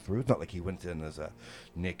clothing went through. It's not like he went in as a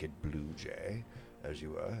naked blue jay, as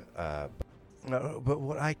you were. But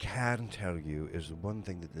what I can tell you is the one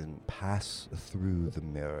thing that didn't pass through the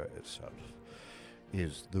mirror itself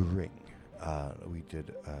is the ring. We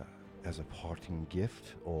did, as a parting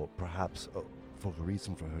gift, or perhaps for a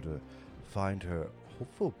reason for her to find her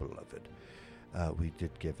hopeful beloved, we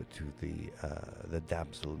did give it to the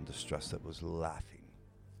damsel in distress that was laughing.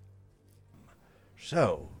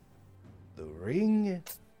 So, the ring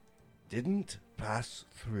didn't pass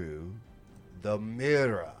through the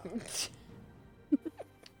mirror. The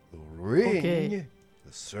ring, Okay.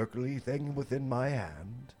 the circly thing within my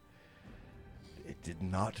hand, it did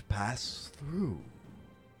not pass through.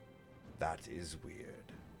 That is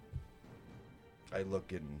weird. I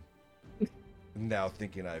look in now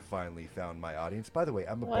thinking I finally found my audience. By the way,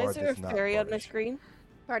 I'm a Why bard is there a that's not fairy on my bardish. screen?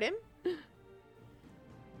 Pardon?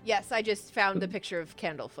 Yes, I just found the picture of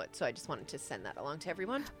Candlefoot, so I just wanted to send that along to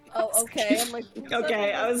everyone. Oh, okay. I'm like,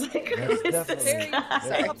 Okay, I was like, That's who is definitely- this that's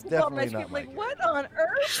guy? Pops up on my definitely screen, not my like, what on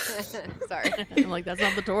earth? Sorry. I'm like, that's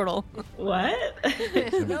not the turtle. What?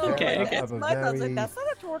 No, Okay, like, okay. that's my thoughts. Like, that's not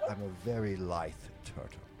a turtle. I'm a very lithe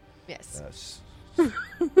turtle. Yes.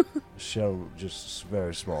 Shell just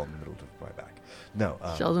very small in the middle of my back. No.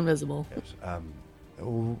 Shell's invisible. Yes.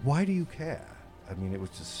 Why do you care? I mean, it was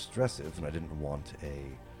distressive, and I didn't want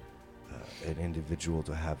an individual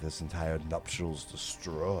to have his entire nuptials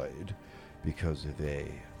destroyed because of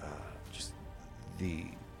just the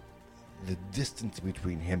distance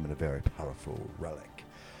between him and a very powerful relic.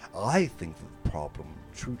 I think that the problem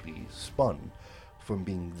truly spun from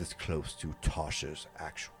being this close to Tasha's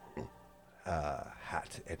actual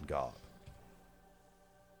hat and garb.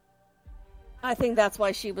 I think that's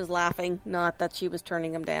why she was laughing, not that she was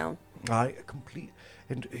turning him down.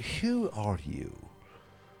 And who are you?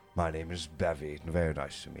 My name is Bevy. Very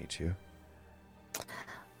nice to meet you.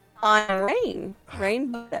 I'm Rain.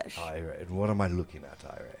 Rain Bush. Ira, and what am I looking at,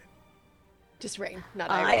 Ira? Just Rain,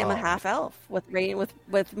 not I Irene. am a half elf with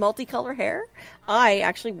multicolor hair. I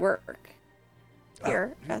actually work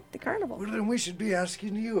here at the carnival. Well, then we should be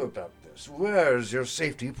asking you about this. Where's your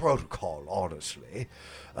safety protocol, honestly?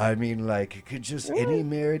 I mean, like, could just any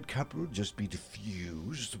married couple just be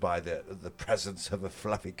diffused by the presence of a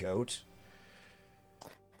fluffy coat?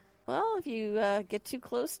 Well, if you get too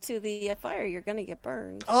close to the fire, you're going to get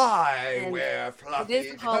burned. I And wear it fluffy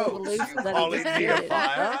is a Hall of coats, Illusion you that call it it was me a created.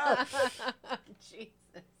 fire? Jesus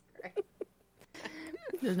Christ.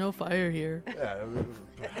 There's no fire here. Yeah,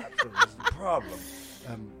 perhaps that was the problem.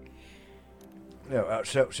 No,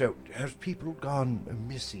 so has people gone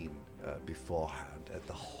missing beforehand at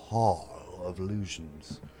the Hall of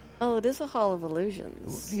Illusions? Oh, it is a Hall of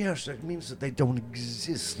Illusions. Yes, that means that they don't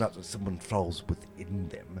exist, not that someone falls within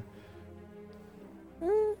them.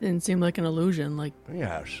 Didn't seem like an illusion. Like,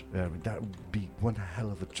 Yes, that would be one hell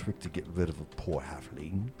of a trick to get rid of a poor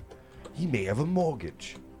halfling. He may have a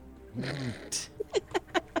mortgage.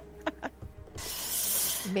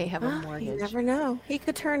 May have a You mortgage. never know. He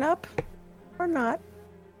could turn up or not.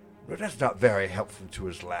 But that's not very helpful to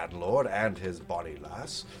his landlord and his bonny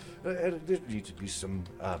lass. And there need to be some,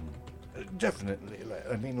 definitely,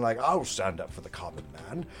 I mean, like, I'll stand up for the common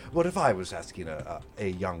man. What if I was asking a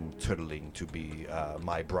young turtling to be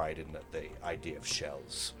my bride in the idea of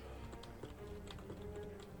shells?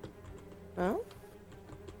 Well,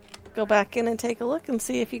 go back in and take a look and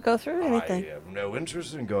see if you go through anything. I have no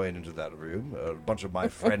interest in going into that room. A bunch of my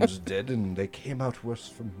friends did, and they came out worse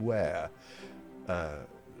from where? As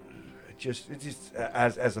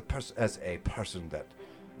a person that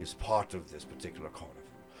is part of this particular carnival,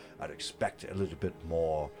 I'd expect a little bit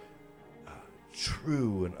more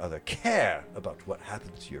true and other care about what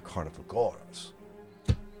happens to your carnival goers.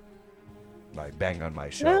 I bang on my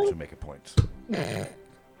shell to make a point.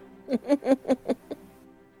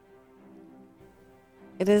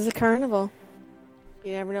 It is a carnival.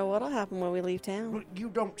 You never know what'll happen when we leave town. Well, you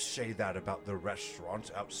don't say that about the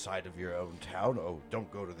restaurants outside of your own town. Oh,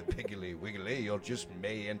 don't go to the Piggly Wiggly. You'll just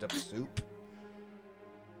may end up soup.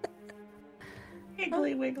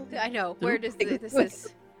 Wiggly wiggly. I know. Where does this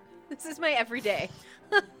is? This is my everyday.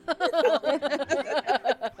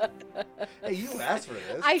 Hey, you asked for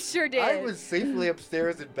this. I sure did. I was safely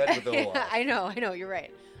upstairs in bed with Olaf. Yeah, I know. You're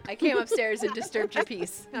right. I came upstairs and disturbed your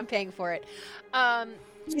peace. I'm paying for it.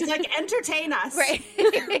 She's like, entertain us. Right.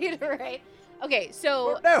 Right. Okay,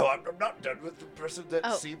 so No, I'm not done with the person that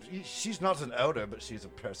Oh. seems. She's not an owner, but she's a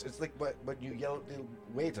person. It's like when you yell at the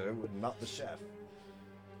waiter and not the chef.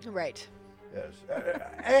 right. Yes.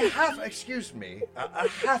 Excuse me. A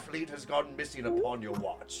half-lead has gone missing upon your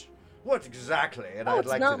watch. What exactly? And Oh, I'd it's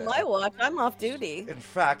like not to know. my watch. I'm off duty. In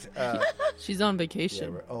fact, she's on yeah,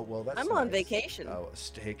 vacation. oh well, that's I'm on nice. vacation. Oh,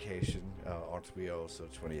 staycation. Aren't we also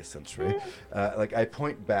 20th century? Like I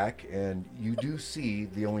point back, and you do see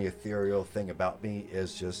the only ethereal thing about me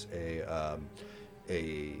is just a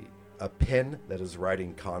pen that is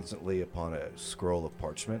writing constantly upon a scroll of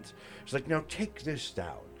parchment. It's like, now take this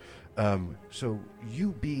down. So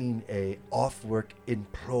you being a off-work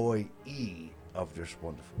employee of this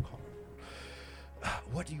wonderful carnival,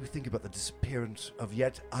 what do you think about the disappearance of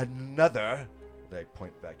yet another? They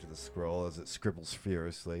point back to the scroll as it scribbles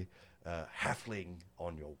furiously. Halfling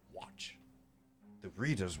on your watch. The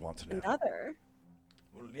readers want to know. Another?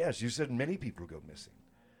 Well, yes, you said many people go missing.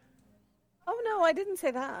 Oh no, I didn't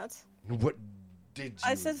say that. What did you?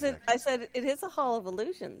 I said it is a Hall of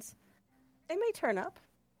Illusions. They may turn up.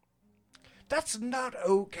 That's not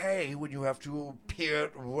okay when you have to appear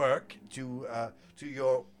at work to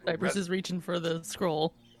your. Cypress is reaching for the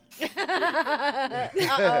scroll. They're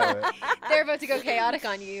about to go chaotic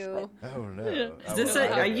on you. Oh no! Is this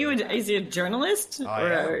is he a journalist? I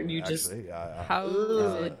or am, are you just actually. How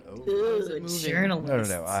is it? How is it moving?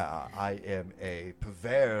 journalist? No. I am a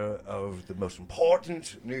purveyor of the most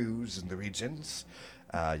important news in the regions.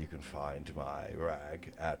 You can find my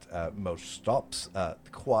rag at most stops. The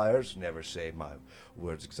choirs never say my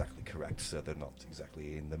words exactly correct, so they're not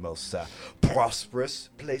exactly in the most prosperous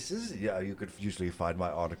places. Yeah, you could usually find my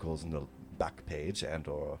articles in the back page and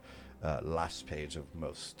or last page of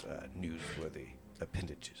most newsworthy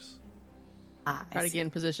appendages. Try to get in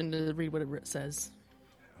position to read what it says.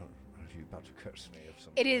 Are you about to curse me of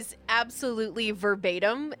some It is absolutely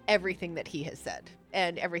verbatim everything that he has said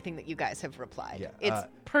and everything that you guys have replied. Yeah, It's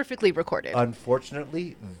perfectly recorded.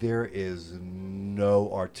 Unfortunately, there is no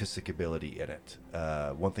artistic ability in it.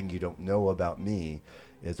 One thing you don't know about me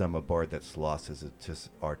is I'm a bard that's lost his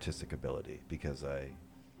artistic ability because I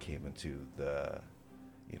came into the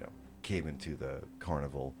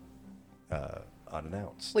carnival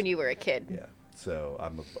unannounced. When you were a kid. Yeah. So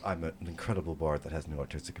I'm an incredible bard that has no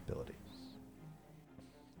artistic ability.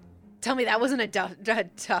 Tell me that wasn't a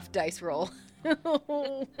tough dice roll.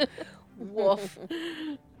 Woof.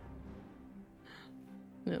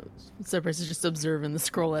 No, Cerberus is just observing the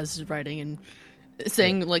scroll as he's writing and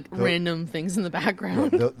saying random things in the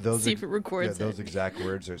background. Those See if it records those it. exact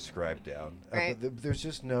words are scribed down. Right. But there's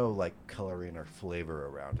just no like coloring or flavor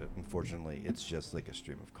around it. Unfortunately, it's just like a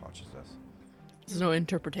stream of consciousness. There's no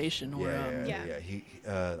interpretation or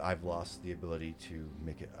Yeah. I've lost the ability to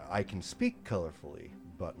make it. I can speak colorfully,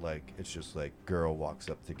 but like it's just like girl walks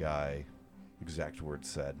up to guy, exact words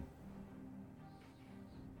said.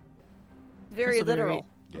 Very Also very- literal.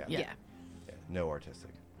 Yeah. Yeah. Yeah, no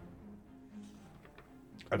artistic.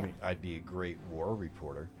 I mean, I'd be a great war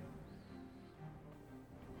reporter.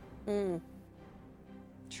 True.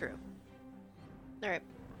 All right.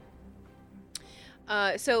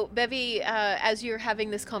 So, Bevy, as you're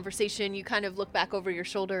having this conversation, you kind of look back over your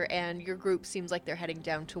shoulder, and your group seems like they're heading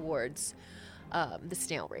down towards the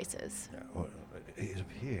snail races. Yeah, well, it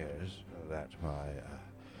appears that my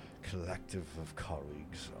collective of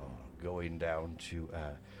colleagues are going down to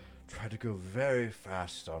try to go very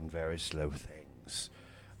fast on very slow things.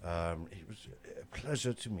 It was a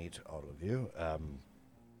pleasure to meet all of you.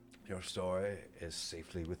 Your story is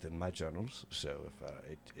safely within my journals, so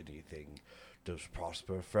if anything does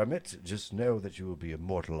prosper from it, just know that you will be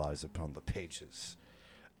immortalized upon the pages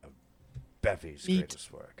of Bevy's Neat.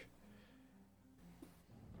 greatest work.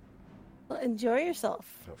 Well, enjoy yourself.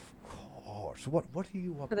 Of course. What are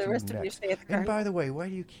you up For the to rest of your next? stay at the And carnival. by the way, why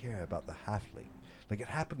do you care about the halfling? Like, it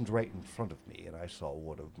happened right in front of me, and I saw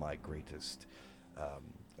one of my greatest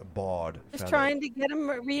bard Just fellow. trying to get him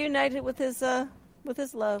reunited with his love.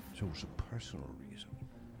 So it was a personal reason.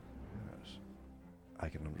 Yes. I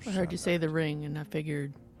can I understand heard you say that. the ring, and I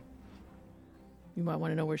figured you might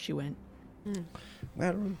want to know where she went.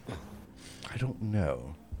 Well, I don't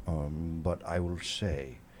know, but I will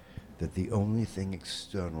say that the only thing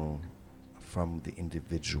external from the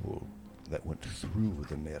individual that went through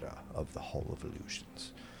the mirror of the Hall of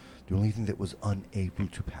Illusions, the only thing that was unable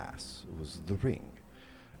to pass was the ring.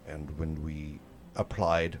 And when we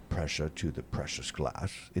applied pressure to the precious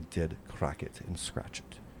glass, it did crack it and scratch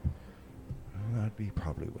it. That'd be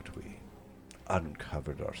probably what we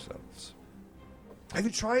uncovered ourselves. Have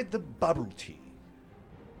you tried the bubble tea?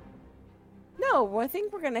 No, I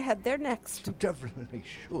think we're gonna head there next. You definitely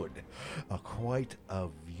should. Quite a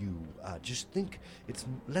view. Just think it's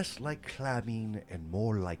less like clamming and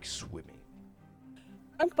more like swimming.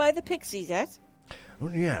 Drunk by the pixies, yes? Oh,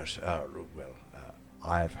 yes,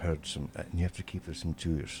 I've heard some, and you have to keep this to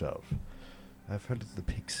yourself. I've heard that the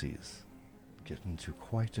pixies get into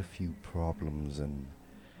quite a few problems and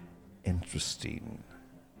interesting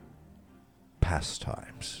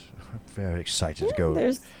pastimes. I'm very excited to go.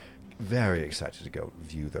 There's Very excited to go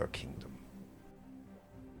view their kingdom.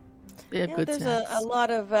 They have good there's snacks. a lot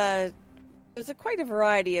of there's quite a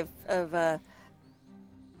variety of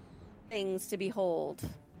things to behold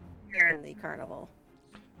here in the carnival.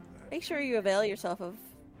 Make sure you avail yourself of,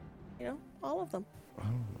 all of them.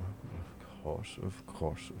 Of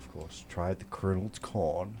course. Tried the kernel's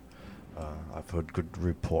corn. I've heard good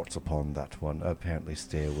reports upon that one. Apparently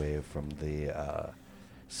stay away from the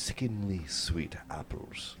sickeningly sweet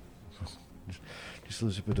apples. Just a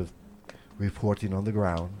little bit of reporting on the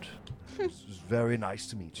ground. It's very nice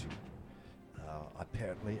to meet you.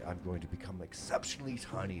 Apparently I'm going to become exceptionally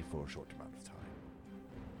tiny for a short amount of time.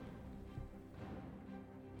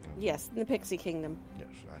 Yes, in the Pixie Kingdom. Yes,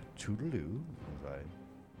 toodaloo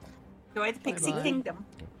Enjoy the Pixie Bye-bye. Kingdom.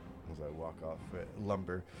 as I walk off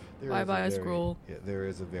lumber. There is Bye-bye, very- scroll. Yeah, there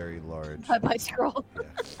is a very large. Bye bye, scroll. Yeah.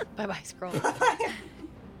 Bye bye, scroll.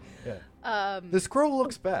 Yeah. The scroll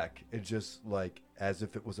looks back and just like as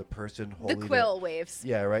if it was a person The holding quill waves.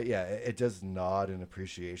 Yeah, right. Yeah, it does nod in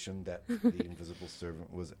appreciation that the invisible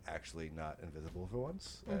servant was actually not invisible for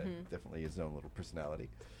once. Definitely his own little personality,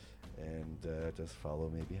 and does follow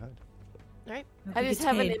me behind. All right. I just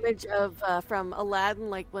have an image of from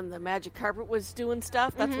Aladdin, like when the magic carpet was doing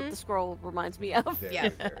stuff. That's what the scroll reminds me of. Very, Yeah.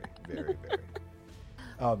 very.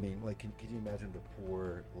 I mean, like, can you imagine the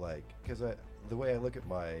poor, like, because the way I look at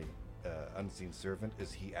my unseen servant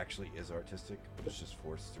is he actually is artistic, but is just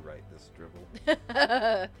forced to write this dribble.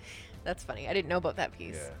 That's funny. I didn't know about that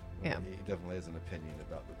piece. Yeah, Yeah. He definitely has an opinion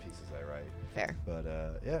about the pieces I write. Fair. But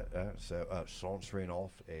so sauntering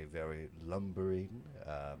off a very lumbering,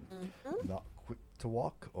 not quick to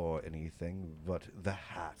walk or anything, but the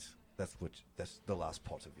hat. That's the last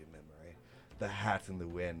part of your memory. The hat in the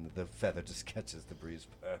wind, the feather just catches the breeze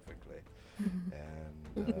perfectly.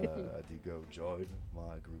 And I do go join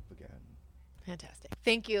my group again. Fantastic.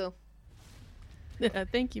 Thank you.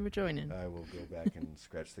 Thank you for joining. I will go back and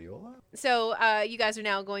scratch the Yola. So you guys are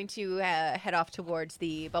now going to head off towards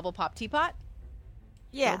the Bubble Pop Teapot.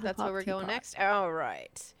 Yeah. That's where Pop we're going Teapot. next. All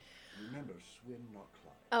right. Remember, swim, not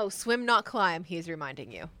climb. Oh, swim, not climb. He's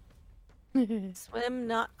reminding you. Swim,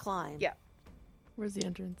 not climb. Yeah. Where's the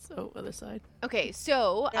entrance? Oh, other side. Okay,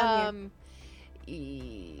 so Down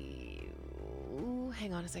hang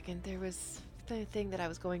on a second. There was the thing that I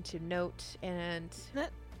was going to note, and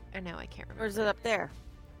now I can't remember. Or is it up there?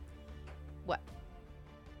 What?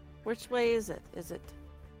 Which way is it? Is it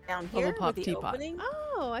down Bubble here Pop with the Teapot. opening?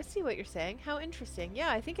 Oh, I see what you're saying. How interesting. Yeah,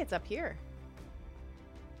 I think it's up here.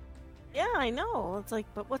 Yeah, I know. It's like,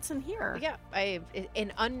 but what's in here? Yeah,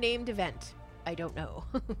 an unnamed event. I don't know.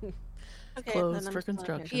 Okay, Closed then I'm for still here.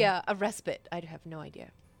 construction. Yeah, a respite. I have no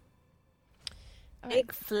idea. All right.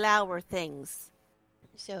 Big flower things.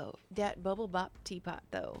 So, that Bubble Bop teapot,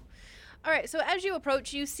 though. All right, so as you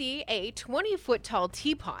approach, you see a 20-foot tall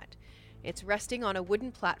teapot. It's resting on a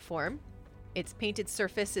wooden platform. Its painted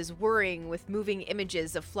surface is whirring with moving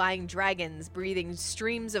images of flying dragons breathing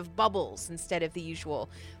streams of bubbles instead of the usual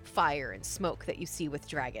fire and smoke that you see with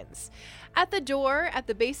dragons. At the door, at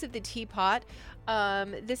the base of the teapot,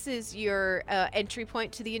 this is your entry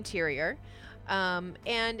point to the interior.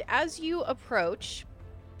 And as you approach,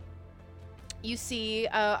 you see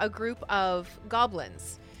a group of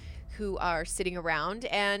goblins who are sitting around,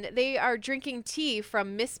 and they are drinking tea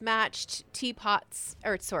from mismatched teacups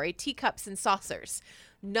and saucers.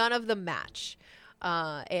 None of them match.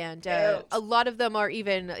 And a lot of them are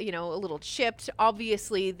even, a little chipped.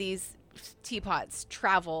 Obviously, these teapots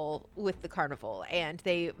travel with the carnival, and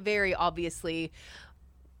they very obviously,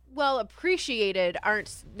 well appreciated,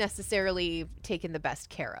 aren't necessarily taken the best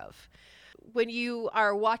care of. When you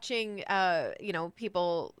are watching,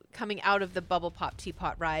 people coming out of the Bubble Pop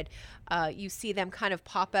Teapot ride, you see them kind of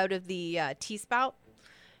pop out of the tea spout,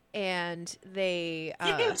 and they,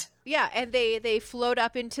 they float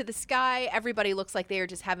up into the sky. Everybody looks like they are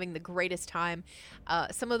just having the greatest time.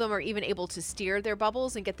 Some of them are even able to steer their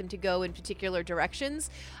bubbles and get them to go in particular directions.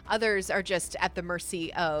 Others are just at the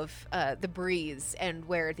mercy of the breeze and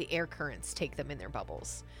where the air currents take them in their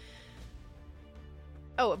bubbles.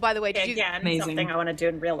 Oh, by the way, did you... Again, Amazing. something I want to do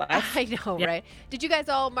in real life. I know, Yep. right? Did you guys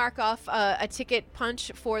all mark off a ticket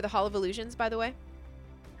punch for the Hall of Illusions, by the way?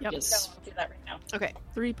 Yep. Yes. I'll do that right now. Okay.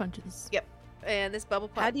 3 punches. Yep. And this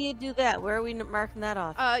bubble How pop... do you do that? Where are we marking that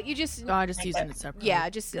off? you just... Oh, I just using it separately. yeah,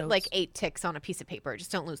 just Notes. like 8 ticks on a piece of paper.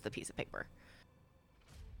 Just don't lose the piece of paper.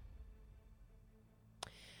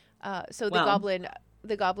 So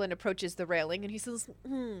the goblin approaches the railing and he says,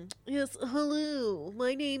 "Yes, hello.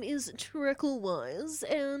 My name is Trecklewise,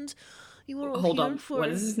 and you are all Hold here on. for What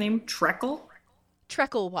is his name? Treckle?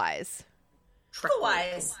 Trecklewise.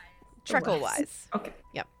 Otherwise, Trecklewise. Okay.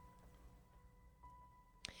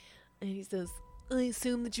 And he says, I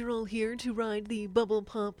assume that you're all here to ride the Bubble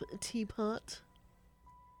Pop Teapot.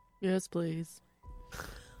 Yes, please.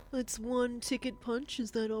 It's 1 ticket punch. Is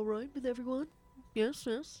that all right with everyone? Yes.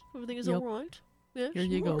 Everything is Yep. all right. Yes. Here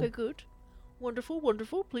you go. Okay, good. Wonderful.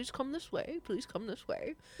 Please come this way.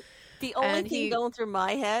 The only and thing he- going through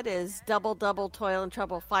my head is double, toil and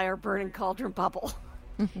trouble, fire, burning cauldron, bubble.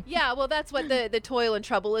 Yeah, well, that's what the toil and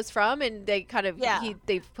trouble is from, and they kind of Yeah.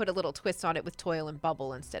 they've put a little twist on it with toil and bubble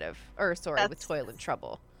with toil and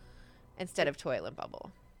trouble instead of toil and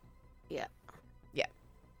bubble. Yeah.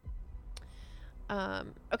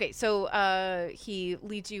 Okay, so he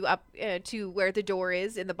leads you up to where the door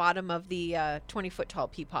is in the bottom of the 20-foot tall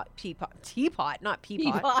teapot, not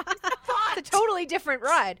peapot. It's a totally different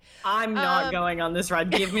ride. I'm not going on this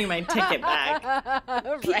ride. Give me my ticket back. Right.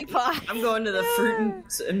 I'm going to the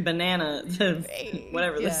fruit and banana,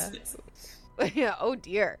 whatever Yeah. this is. Yeah. Oh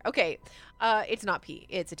dear. Okay. It's not pea.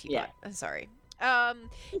 It's a teapot. Yeah. I'm sorry.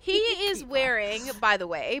 He is wearing, by the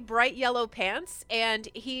way, bright yellow pants, and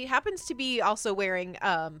he happens to be also wearing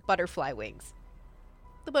butterfly wings.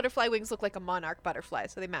 The butterfly wings look like a monarch butterfly,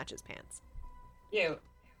 so they match his pants. you.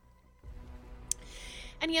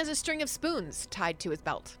 And he has a string of spoons tied to his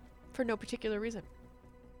belt for no particular reason.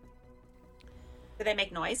 Do they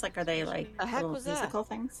make noise? Like, are they like The heck little was that? musical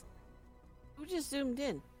things? Who just zoomed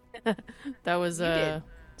in? That was You did.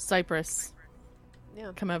 Cypress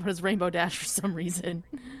Yeah. come out with his Rainbow Dash for some reason.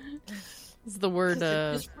 This is the word,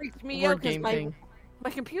 It just freaked me word out because game my, thing.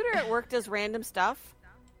 my computer at work does random stuff.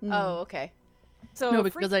 Oh, okay. So No, it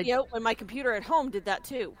because freaked me out when my computer at home did that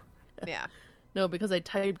too. Yeah. No, because I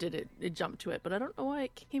typed it, it jumped to it, but I don't know why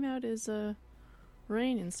it came out as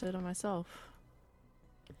rain instead of myself.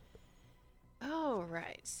 All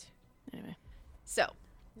right. Anyway, So,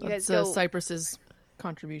 you that's guys go. Cypress's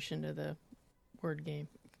contribution to the word game.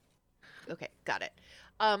 Okay, got it.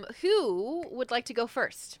 Who would like to go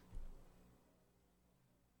first?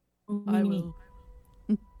 I will.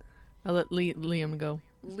 I'll let Liam go.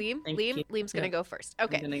 Thank you. Liam's gonna Yeah. go first. I'm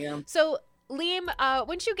Okay. gonna go. So, Liam,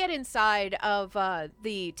 once you get inside of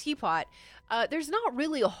the teapot, there's not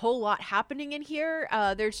really a whole lot happening in here.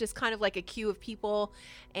 There's just kind of like a queue of people,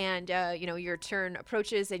 and your turn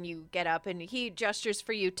approaches, and you get up, and he gestures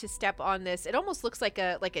for you to step on this. It almost looks like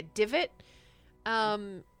a divot,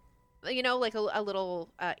 like a little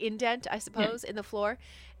indent, I suppose, in the floor.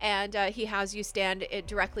 And he has you stand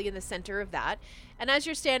directly in the center of that. And as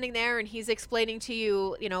you're standing there and he's explaining to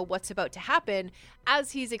you, what's about to happen,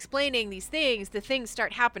 as he's explaining these things, the things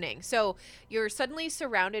start happening. So you're suddenly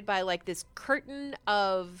surrounded by like this curtain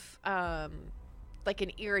of like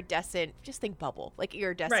an iridescent, just think bubble, like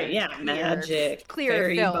iridescent. Right, yeah, magic. Clear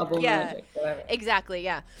fairy film. bubble Yeah. magic, whatever. Exactly,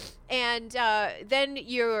 yeah. And then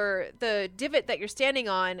the divot that you're standing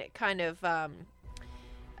on kind of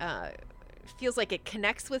feels like it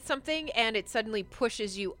connects with something, and it suddenly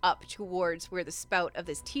pushes you up towards where the spout of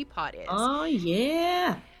this teapot is. Oh,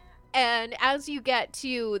 yeah. And as you get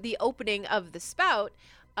to the opening of the spout,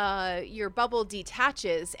 your bubble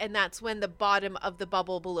detaches, and that's when the bottom of the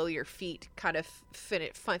bubble below your feet kind of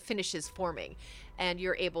finishes forming, and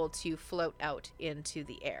you're able to float out into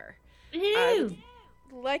the air. I would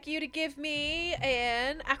like you to give me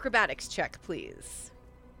an acrobatics check, please.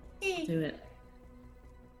 Do it.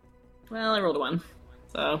 Well, I rolled a 1,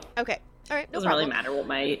 so Okay. All right. No doesn't problem. really matter what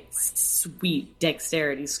my sweet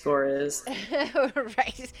dexterity score is.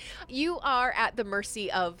 Right. You are at the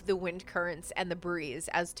mercy of the wind currents and the breeze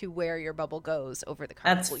as to where your bubble goes over the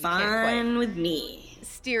That's carnival. You can't quite fine with me.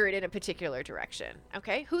 steer it in a particular direction.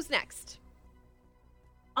 Okay. Who's next?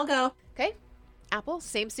 I'll go. Okay. Apple,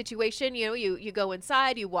 same situation. You go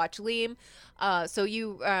inside, you watch Liam. So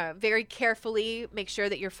you very carefully make sure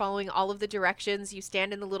that you're following all of the directions. You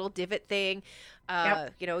stand in the little divot thing.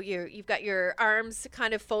 Yep. You've got your arms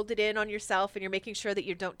kind of folded in on yourself, and you're making sure that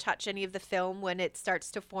you don't touch any of the film when it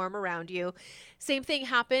starts to form around you. Same thing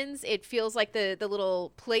happens. It feels like the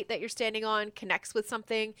little plate that you're standing on connects with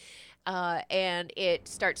something. And it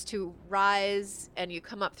starts to rise, and you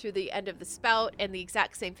come up through the end of the spout, and the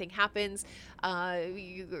exact same thing happens.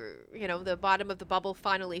 The bottom of the bubble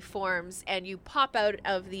finally forms, and you pop out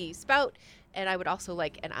of the spout. And I would also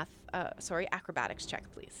like an acrobatics check,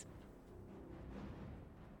 please.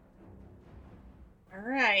 All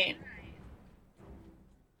right.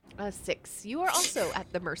 6. You are also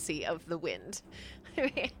at the mercy of the wind.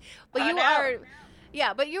 But Oh, you no. are,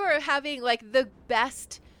 yeah, but you are having like the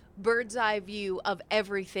best bird's eye view of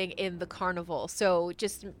everything in the carnival. So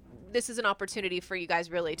this is an opportunity for you guys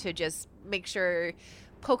really to just make sure,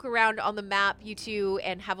 poke around on the map, you two,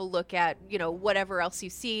 and have a look at, whatever else you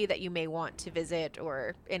see that you may want to visit,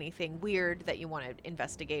 or anything weird that you want to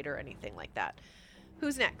investigate, or anything like that.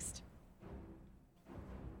 Who's next?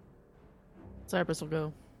 Cypress will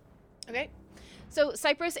go. Okay. So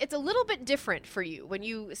Cypress, it's a little bit different for you when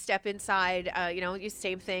you step inside. You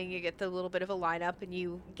same thing. You get the little bit of a lineup, and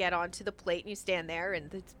you get onto the plate, and you stand there, and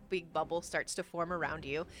this big bubble starts to form around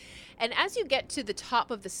you. And as you get to the top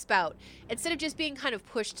of the spout, instead of just being kind of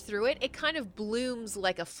pushed through it, it kind of blooms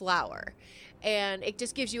like a flower, and it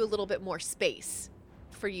just gives you a little bit more space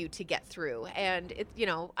for you to get through. And it,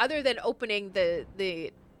 other than opening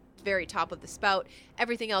the very top of the spout,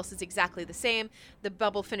 everything else is exactly the same. The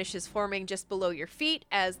bubble finishes forming just below your feet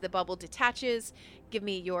as the bubble detaches. Give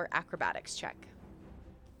me your acrobatics check.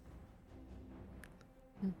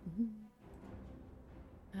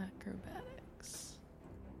 Acrobatics.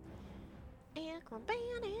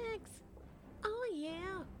 Acrobatics. Oh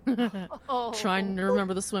yeah. Oh. Trying to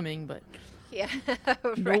remember the swimming, but Yeah.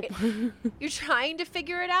 Right. nope. You're trying to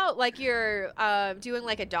figure it out, like you're doing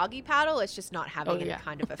like a doggy paddle. It's just not having any yeah.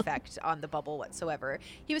 kind of effect on the bubble whatsoever.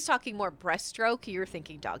 He was talking more breaststroke. You're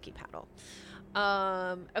thinking doggy paddle.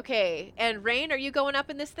 Okay. And Rain, are you going up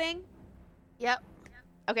in this thing? Yep.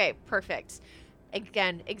 Okay, perfect.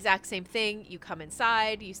 Again, exact same thing. You come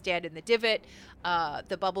inside, you stand in the divot,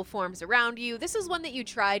 the bubble forms around you. This is one that you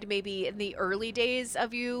tried maybe in the early days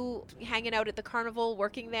of you hanging out at the carnival,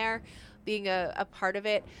 working there, being a part of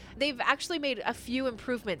it. They've actually made a few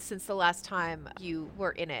improvements since the last time you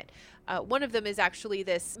were in it. One of them is actually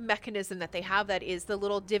this mechanism that they have that is the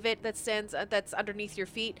little divot that stands that's underneath your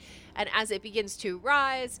feet, and as it begins to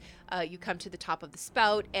rise, you come to the top of the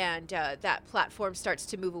spout, and that platform starts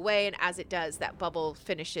to move away, and as it does, that bubble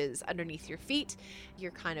finishes underneath your feet.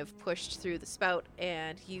 You're kind of pushed through the spout,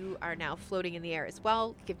 and you are now floating in the air as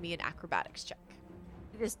well. Give me an acrobatics check.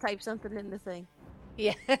 Just type something in the thing.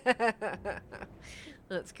 Yeah.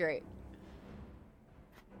 That's great.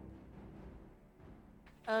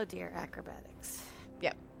 Oh dear, acrobatics.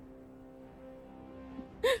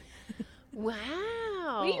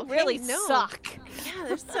 Wow. We okay, really no. suck. Yeah,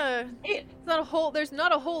 there's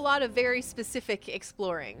not a whole lot of very specific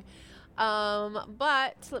exploring.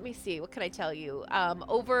 But let me see. What can I tell you?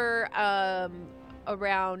 Over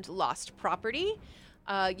around Lost Property,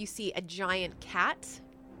 you see a giant cat.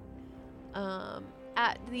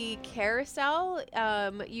 At the carousel,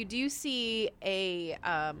 you do see a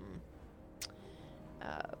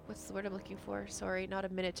what's the word I'm looking for? Sorry, not a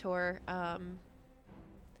minotaur.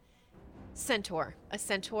 Centaur, a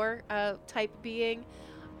centaur type being.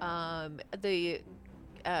 The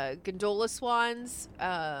gondola swans,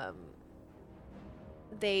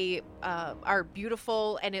 they are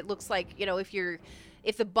beautiful, and it looks like,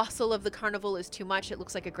 if the bustle of the carnival is too much, it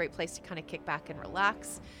looks like a great place to kind of kick back and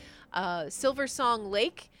relax. Silver Song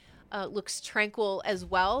Lake looks tranquil as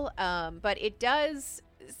well, but it does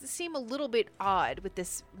seem a little bit odd with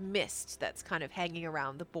this mist that's kind of hanging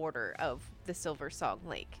around the border of the Silver Song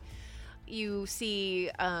Lake. You see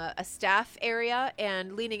a staff area,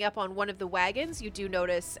 and leaning up on one of the wagons, you do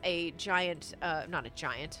notice a giant, not a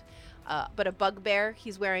giant, but a bugbear.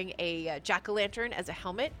 He's wearing a jack-o'-lantern as a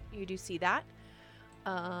helmet. You do see that.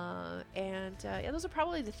 Yeah, those are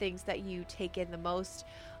probably the things that you take in the most.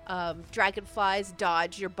 Dragonflies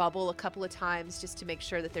dodge your bubble a couple of times just to make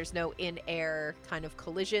sure that there's no in-air kind of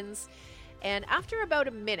collisions. And after about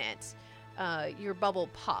a minute, your bubble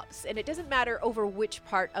pops, and it doesn't matter over which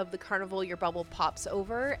part of the carnival your bubble pops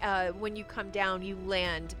over. When you come down, you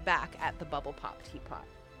land back at the bubble pop teapot.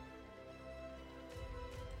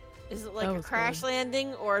 Is it like That a was crash good.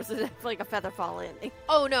 landing, or is it like a feather fall landing?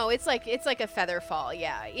 Oh no, it's like a feather fall.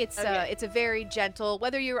 Yeah, it's Okay. it's a very gentle.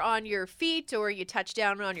 Whether you're on your feet or you touch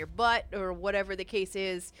down on your butt or whatever the case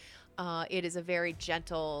is, it is a very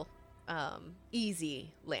gentle,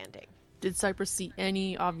 easy landing. Did Cypress see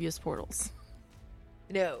any obvious portals?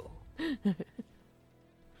 No,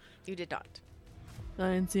 you did not.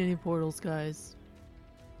 I didn't see any portals, guys.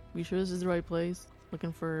 We sure this is the right place?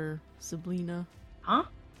 Looking for Sablina. Huh?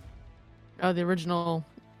 Oh, the original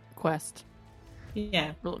quest.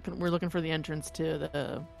 Yeah. We're looking for the entrance to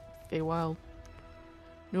the Feywild.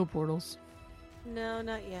 No portals. No,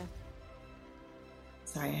 not yet.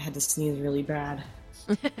 Sorry, I had to sneeze really bad.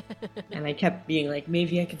 And I kept being like,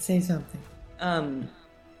 maybe I could say something. I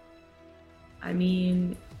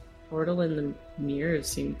mean, portal in the mirrors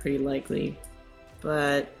seemed pretty likely,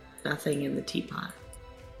 but nothing in the teapot.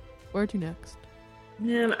 Where to next?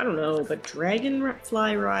 Man, I don't know, but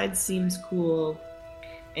Dragonfly Ride seems cool,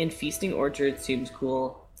 and Feasting Orchard seems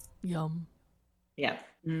cool. Yum. Yeah.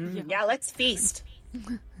 Yeah, let's feast.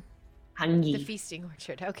 Hungry. The feasting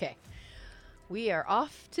orchard. Okay, we are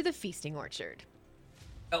off to the feasting orchard.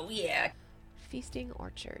 Oh yeah. Feasting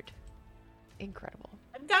orchard. Incredible.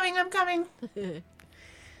 I'm coming.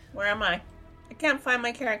 Where am I? I can't find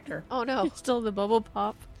my character. Oh no. Still the bubble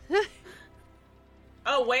pop.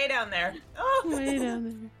 Oh, way down there. Oh, Way down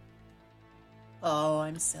there. oh,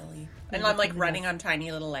 I'm silly. And I'm like running on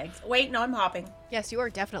tiny little legs. Wait, no, I'm hopping. Yes, you are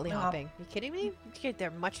definitely No. hopping. Are you kidding me? You get there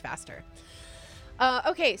much faster.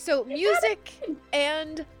 Okay, so music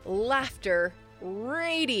and laughter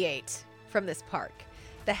radiate from this park.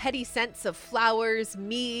 The heady scents of flowers,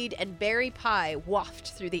 mead, and berry pie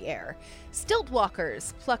waft through the air. Stilt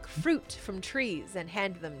walkers pluck fruit from trees and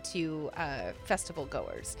hand them to festival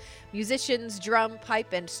goers. Musicians drum,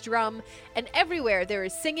 pipe, and strum, and everywhere there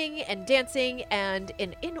is singing and dancing, and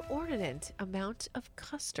an inordinate amount of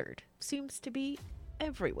custard seems to be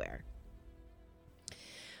everywhere.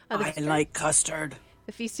 I like custard.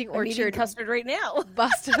 The feasting I'm eating orchard custard right now.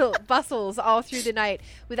 bustles all through the night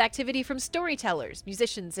with activity from storytellers,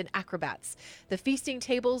 musicians, and acrobats. The feasting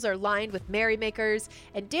tables are lined with merrymakers,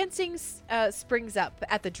 and dancing springs up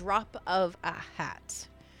at the drop of a hat.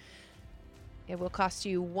 It will cost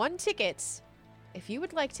you 1 ticket if you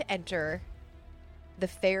would like to enter the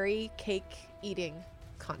fairy cake eating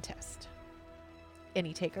contest.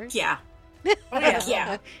 Any takers? Yeah. Oh,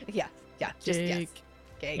 yeah. Yeah. Yeah. Just yes. Jake.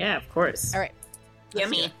 Okay. Yeah, of course. All right.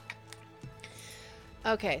 Yummy.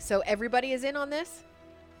 Okay, so everybody is in on this?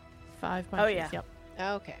 5 punches. Oh, yeah. Yep.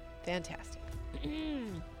 Okay, fantastic.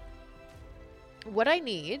 What I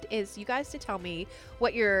need is you guys to tell me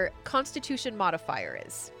what your constitution modifier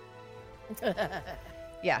is.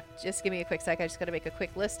 Yeah, just give me a quick sec. I just got to make a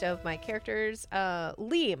quick list of my characters.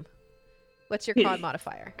 Liam, what's your con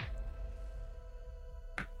modifier?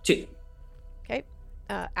 2. Okay.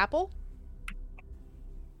 Apple?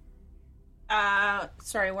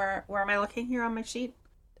 Sorry, where am I looking here on my sheet?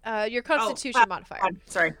 Your constitution modifier.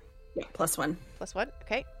 Sorry. Yeah, +1. +1.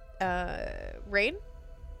 Okay. Rain?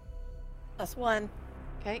 +1.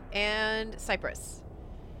 Okay, and Cypress.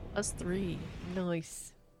 +3.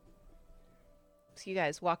 Nice. So you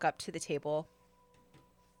guys walk up to the table,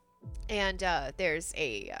 and there's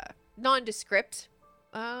a nondescript,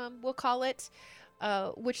 we'll call it,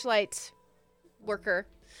 Witchlight worker,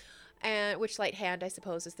 and Witchlight hand, I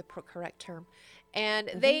suppose, is the correct term.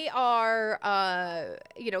 And they are,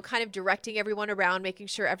 kind of directing everyone around, making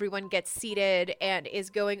sure everyone gets seated, and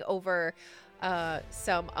is going over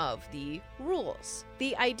some of the rules.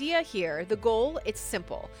 The idea here, the goal, it's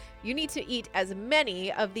simple. You need to eat as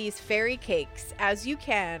many of these fairy cakes as you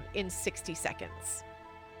can in 60 seconds.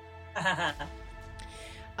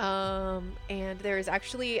 And there is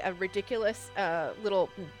actually a ridiculous little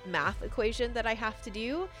math equation that I have to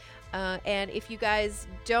do. And if you guys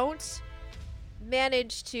don't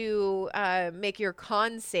manage to make your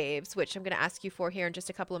con saves, which I'm going to ask you for here in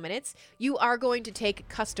just a couple of minutes, you are going to take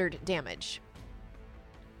custard damage.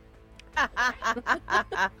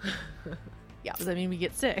 Yeah. Does that mean we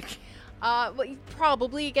get sick? Well, you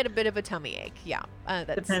probably get a bit of a tummy ache. Yeah.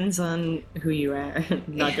 That's Depends on who you are.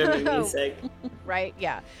 Not gonna make me sick. right.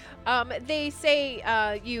 Yeah. They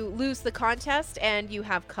say you lose the contest and you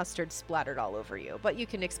have custard splattered all over you, but you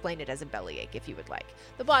can explain it as a bellyache if you would like.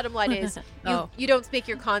 The bottom line is you don't make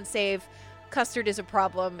your con save, custard is a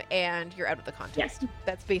problem, and you're out of the contest.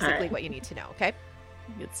 That's basically what you need to know, okay?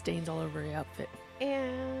 You get stains all over your outfit.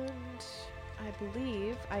 And I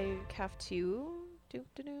believe I have to do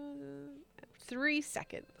 3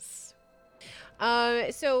 seconds.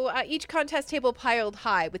 So each contest table piled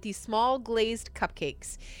high with these small glazed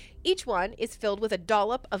cupcakes. Each one is filled with a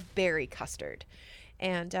dollop of berry custard.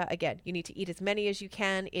 And again, you need to eat as many as you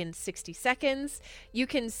can in 60 seconds. You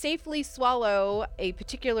can safely swallow a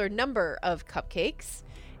particular number of cupcakes.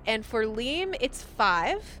 And for Liam, it's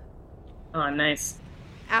 5. Oh, nice.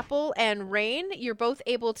 Apple and Rain, you're both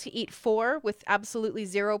able to eat 4 with absolutely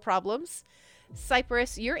 0 problems.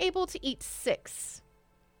 Cypress, you're able to eat 6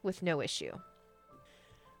 with no issue.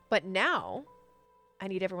 But now, I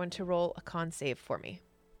need everyone to roll a con save for me.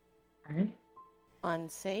 All right. On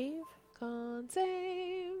save. Con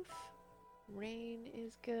save. Rain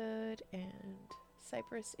is good, and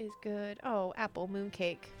Cypress is good. Oh, Apple,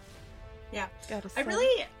 Mooncake. Yeah. Got a I 7.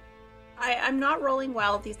 really, I'm not rolling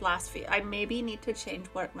well these last few. I maybe need to change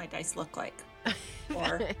what my dice look like.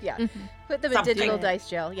 Or yeah. Put them in Something. digital dice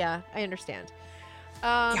jail. Yeah, I understand.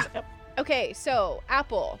 Yeah. Okay, so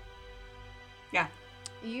Apple. Yeah.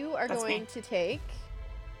 You are That's going me. to take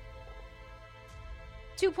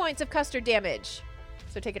 2 points of custard damage.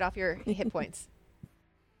 So take it off your hit points.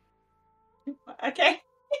 Okay.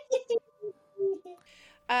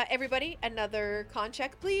 Everybody, another con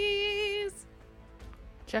check, please.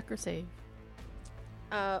 Check or save?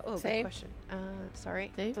 Good Save. question.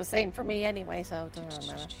 Sorry. Save? It's the same for me anyway, so it doesn't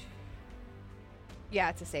really matter. Yeah,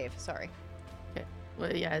 it's a save. Sorry.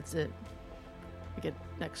 Well, yeah, it's it. We get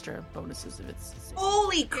extra bonuses if it's.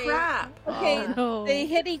 Holy crap! Okay, no. they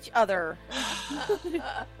hit each other.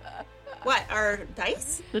 What are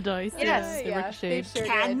dice? The dice. Yes, they yeah, ricochet. they sure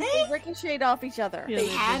Can did. they? They ricocheted off each other. Yeah,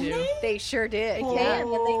 Can do. they? They sure did. Oh, Yeah. Yeah, they do.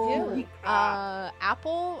 holy crap.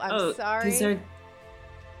 Apple, I'm sorry. These are.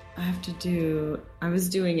 I have to do. I was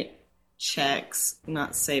doing checks,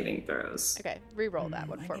 not saving throws. Okay, re-roll that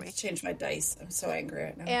one I for need me. to change my dice. I'm so angry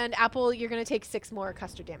right now. And Apple, you're going to take 6 more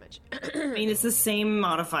custard damage. I mean, it's the same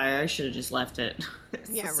modifier. I should have just left it.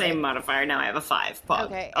 It's Yeah, the same right. modifier. Now I have a 5. Pog.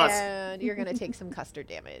 Okay, Awesome. and you're going to take some custard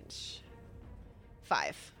damage.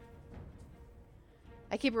 5.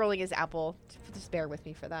 I keep rolling as Apple. Just bear with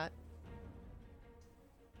me for that.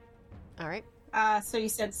 All right. So you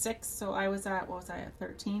said 6, so I was at, what was I at,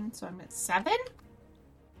 13? So I'm at 7?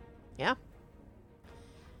 Yeah.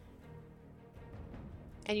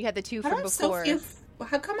 And you had the 2 How from do I so before. few?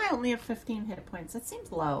 How come I only have 15 hit points? That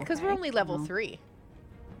seems low. Because okay? we're only level Oh. 3.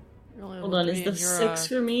 You're only Hold level on, is 3 the and you're 6 a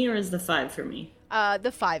for me or is the 5 for me?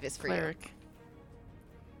 The 5 is for you. cleric.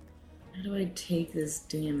 How do I take this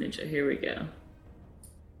damage? Oh, here we go.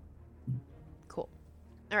 Cool.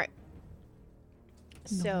 All right.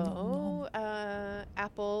 So,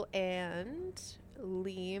 Apple and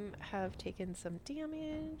Liam have taken some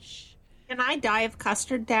damage. Can I die of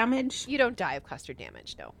custard damage? You don't die of custard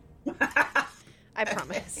damage, no. I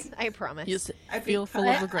promise. I promise. You s- I feel feel- full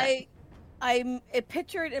of regret. I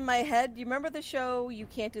picture it in my head. Do you remember the show You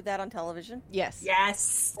Can't Do That on Television? Yes.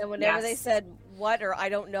 Yes. And whenever yes. they said what or I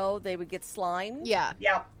don't know, they would get slimed. Yeah.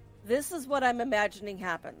 Yep. This is what I'm imagining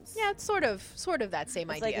happens. Yeah, it's sort of that same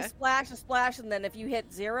It's idea. like a splash, and then if you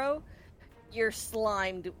hit 0, you're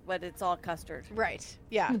slimed, but it's all custard. Right.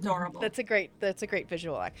 Yeah. Adorable. That's a great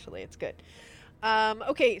visual actually. It's good.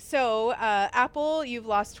 Okay, so Apple, you've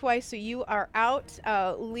lost twice, so you are out.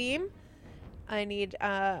 Liam, I need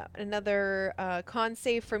another con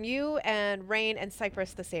save from you, and Rain and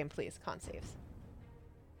Cypress the same, please. Con saves.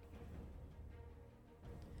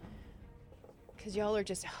 Because y'all are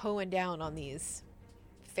just hoeing down on these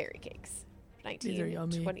fairy cakes. 19, These are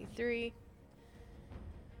yummy. 23.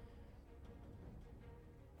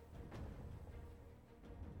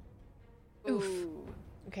 Oof. Ooh.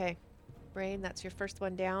 Okay. Rain, that's your first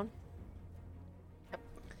one down.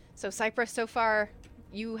 So Cypress, so far,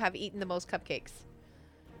 you have eaten the most cupcakes.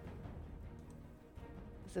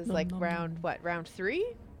 This is Nom, like nom, round, nom. what, round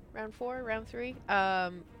 3? Round 4? Round 3?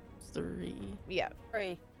 3. Yeah.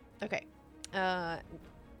 3. Okay.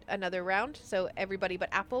 Another round. So everybody but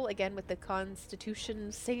Apple, again with the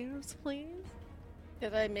Constitution saves, please.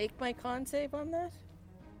 Did I make my con save on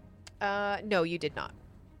that? No, you did not.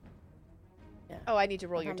 Yeah. Oh, I need to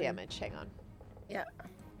roll How your many? damage. Hang on. Yeah.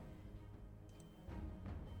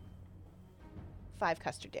 5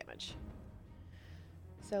 custard damage.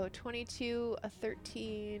 So 22, a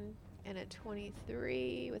 13, and a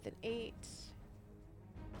 23 with an 8.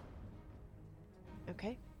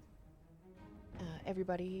 Okay.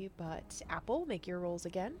 Everybody but Apple, make your rolls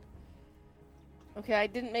again. Okay, I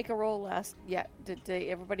didn't make a roll last yet. Did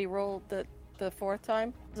everybody roll the fourth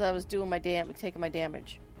time? Because I was doing my taking my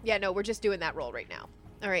damage. Yeah, no, we're just doing that roll right now.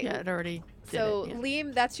 All right. Yeah, it already did So, it, yeah.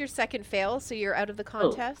 Liam, that's your second fail, so you're out of the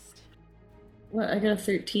contest. What? I got a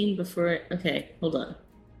 13 before. Okay, hold on.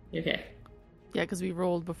 Okay. Yeah, because we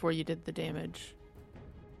rolled before you did the damage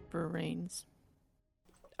for Rains.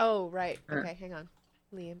 Oh, right. Uh. Okay, hang on.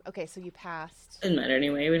 Liam. Okay, so you passed. Didn't matter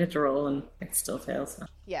anyway. We'd have to roll and it still fails. So.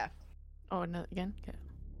 Yeah. Oh, no, again? Okay.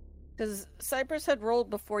 Because Cypress had rolled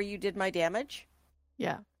before you did my damage,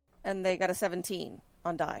 Yeah. and they got a 17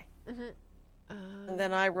 on die. Mm-hmm. And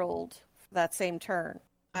then I rolled that same turn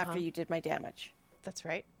after Uh-huh. you did my damage. That's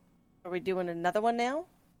right. Are we doing another one now?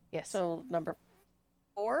 Yes. So number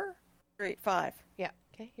 4? 3, 5. Yeah.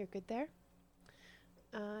 Okay, you're good there.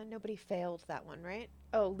 Nobody failed that one, right?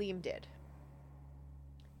 Oh, Liam did.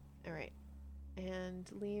 All right. And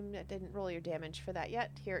Liam didn't roll your damage for that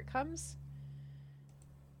yet. Here it comes.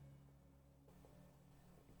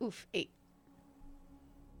 Oof, 8.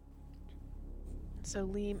 So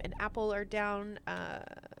Liam and Apple are down.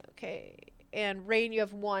 Okay. And Rain, you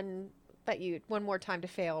have one more time to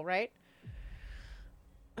fail, right?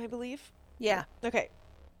 I believe. Yeah. Okay.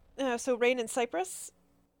 So Rain and Cypress.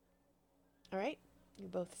 All right. You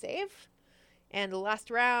both save. And the last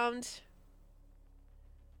round.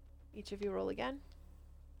 Each of you roll again.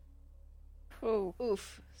 Ooh.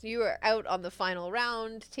 Oof. So you are out on the final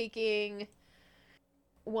round, taking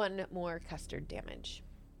 1 more custard damage.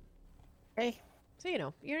 Okay. So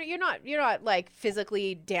you're not like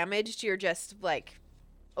physically damaged. You're just like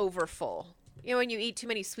over full. You know, when you eat too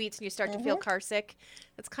many sweets and you start to feel car sick,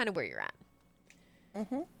 that's kind of where you're at.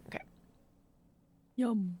 Mm-hmm.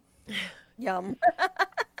 Yum. Yum.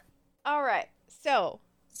 All right. So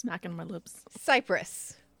Smacking my lips.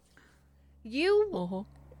 Cypress, you Oh.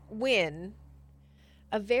 win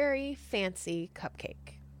a very fancy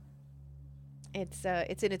cupcake. It's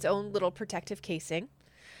in its own little protective casing,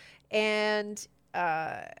 and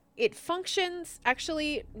it functions.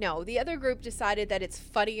 Actually, no. The other group decided that it's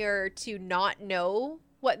funnier to not know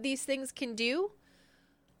what these things can do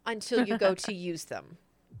until you go to use them.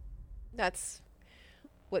 That's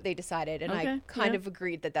what they decided, and I Okay, kind yeah. of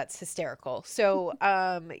agreed that that's hysterical. So,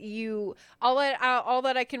 you all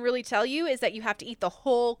that I can really tell you is that you have to eat the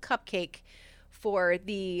whole cupcake for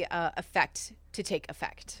the effect to take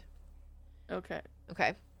effect. Okay.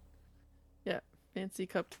 Okay. Yeah. Fancy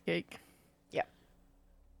cupcake.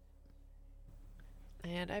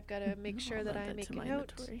 And I've got to make sure I'll that add I make to a my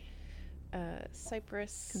note. inventory.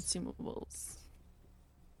 Cypress. Consumables.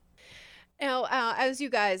 Now, as you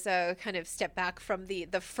guys kind of step back from the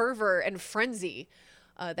fervor and frenzy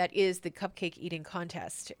that is the cupcake eating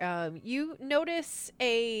contest, you notice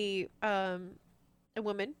a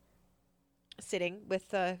woman sitting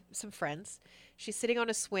with some friends. She's sitting on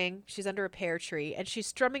a swing. She's under a pear tree, and she's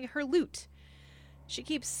strumming her lute. She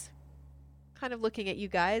keeps kind of looking at you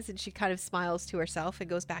guys, and she kind of smiles to herself and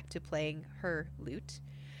goes back to playing her lute.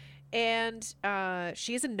 And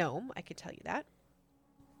she is a gnome, I can tell you that.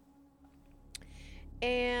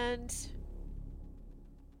 And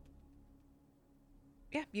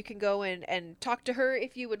yeah, you can go and talk to her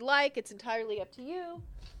if you would like. It's entirely up to you.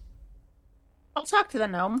 I'll talk to the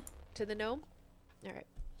gnome. To the gnome? All right.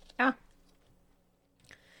 Yeah.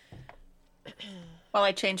 While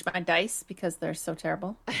I change my dice because they're so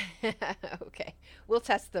terrible. Okay, we'll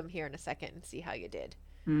test them here in a second and see how you did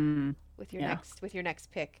with your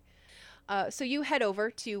next pick. So you head over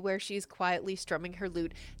to where she's quietly strumming her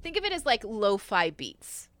lute. Think of it as like lo-fi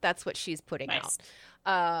beats. That's what she's putting out.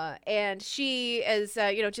 And she is,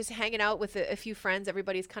 just hanging out with a few friends.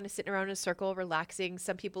 Everybody's kind of sitting around in a circle, relaxing.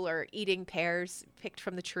 Some people are eating pears picked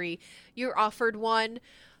from the tree. You're offered one.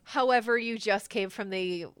 However, you just came from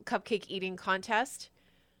the cupcake eating contest.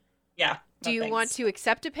 Yeah. Do you want to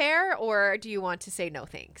accept a pear, or do you want to say no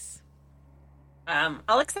thanks?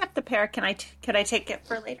 I'll accept the pear. Could I take it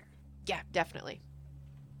for later? Yeah, definitely.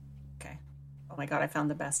 Okay. Oh my god, I found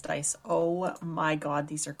the best dice. Oh my god,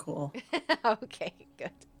 these are cool. Okay, good.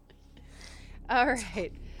 All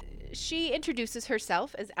right. She introduces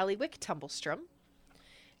herself as Eliwick Tumblestrom,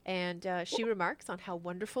 and she remarks on how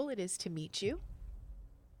wonderful it is to meet you.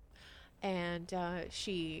 And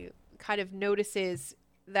she kind of notices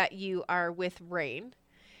that you are with Rain.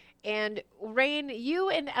 And Rain, you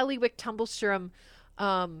and Eliwick Tumblestrom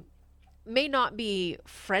may not be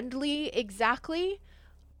friendly exactly,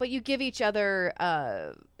 but you give each other,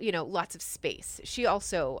 lots of space. She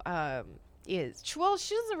also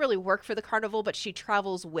she doesn't really work for the carnival, but she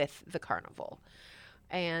travels with the carnival.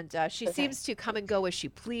 And she seems to come and go as she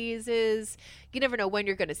pleases. You never know when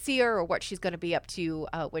you're going to see her or what she's going to be up to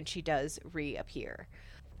when she does reappear.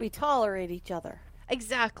 We tolerate each other.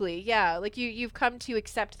 Exactly, yeah. Like you've come to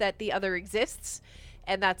accept that the other exists,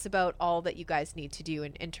 and that's about all that you guys need to do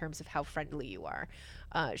in terms of how friendly you are.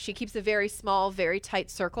 She keeps a very small, very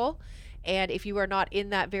tight circle, and if you are not in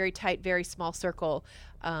that very tight, very small circle,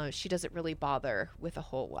 she doesn't really bother with a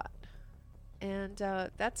whole lot. And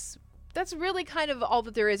that's really kind of all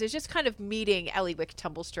that there is. It's just kind of meeting Eliwick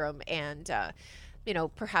Tumblestrom and,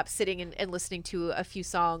 perhaps sitting and listening to a few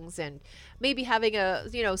songs and maybe having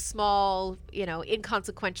a, small,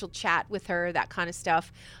 inconsequential chat with her, that kind of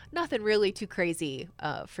stuff. Nothing really too crazy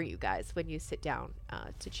for you guys when you sit down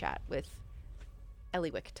to chat with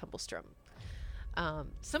Eliwick Tumblestrom.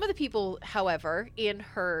 Some of the people, however, in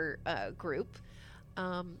her group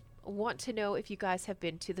want to know if you guys have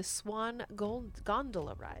been to the Swan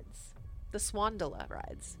Gondola rides. The Swandola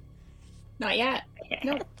rides. Not yet.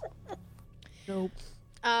 Nope. Nope.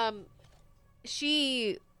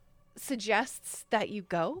 She suggests that you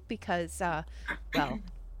go because,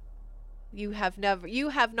 you have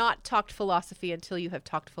not talked philosophy until you have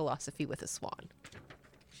talked philosophy with a swan.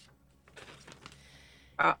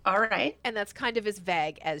 All right. And that's kind of as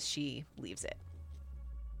vague as she leaves it.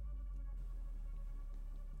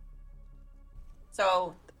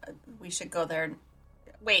 So we should go there.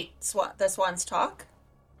 Wait, the swans talk?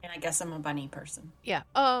 And I guess I'm a bunny person. Yeah.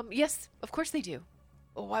 Yes, of course they do.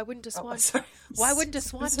 Oh, why wouldn't a swan? Sorry. Why wouldn't a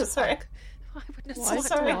swan So talk? sorry. Why wouldn't a Why swan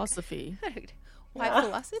talk? philosophy? Why Yeah.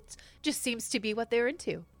 philosophy? It just seems to be what they're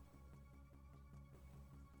into.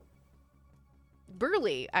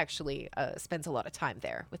 Burley actually spends a lot of time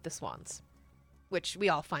there with the swans, which we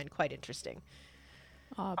all find quite interesting.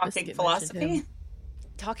 Oh, Talking Biscuit mentioned philosophy? him.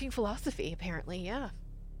 Talking philosophy, apparently, yeah.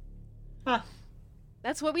 Huh.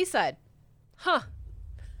 That's what we said. Huh.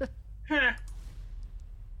 Huh.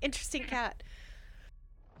 Interesting cat.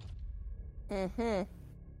 Mm-hmm.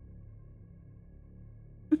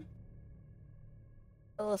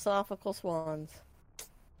 Philosophical swans.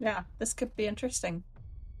 Yeah, this could be interesting.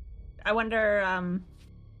 I wonder,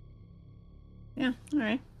 yeah, all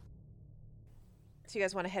right. So you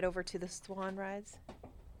guys want to head over to the swan rides?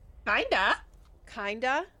 Kinda.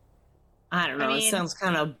 Kinda? I don't know. I It mean- sounds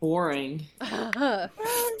kind of boring.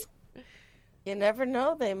 You never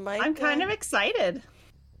know. They might. I'm kind of excited.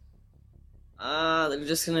 They're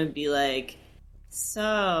just gonna be like,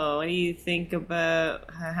 so, what do you think about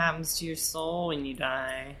what happens to your soul when you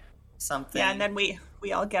die? Something. Yeah, and then we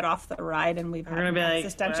all get off the ride and we've We're had gonna an be like,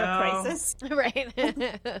 existential well- crisis.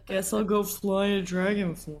 Right. Guess I'll go fly a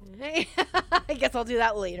dragonfly. I guess I'll do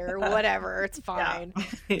that later. Whatever. It's fine.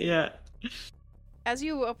 Yeah. As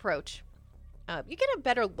you approach, you get a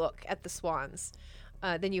better look at the swans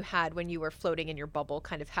than you had when you were floating in your bubble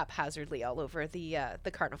kind of haphazardly all over the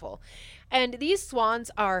carnival. And these swans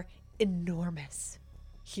are enormous.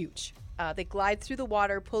 Huge. They glide through the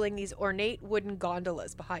water, pulling these ornate wooden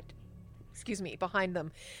gondolas behind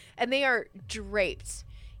them. And they are draped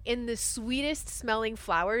in the sweetest smelling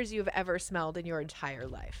flowers you've ever smelled in your entire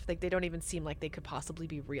life. Like, they don't even seem like they could possibly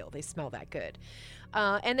be real. They smell that good.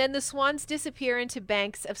 And then the swans disappear into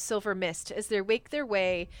banks of silver mist as they wake their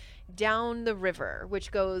way down the river,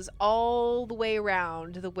 which goes all the way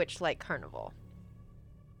around the Witchlight Carnival.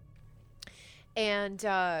 And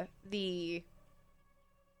the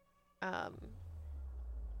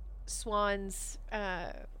swans,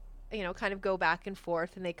 kind of go back and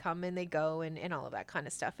forth, and they come and they go, and all of that kind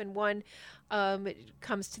of stuff. And one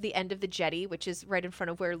comes to the end of the jetty, which is right in front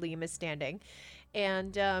of where Liam is standing.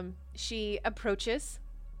 And she approaches,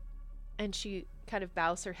 and she kind of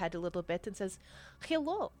bows her head a little bit and says,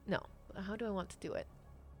 "Hello." No, how do I want to do it?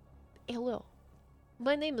 "Hello.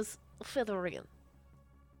 My name is Featherine.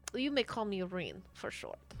 You may call me Reen for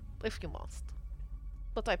short, if you must.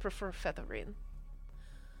 But I prefer Featherine.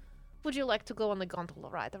 Would you like to go on a gondola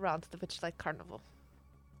ride around the Witchlight Carnival?"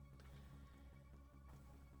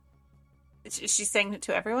 Is she saying it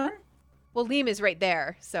to everyone? Well, Liam is right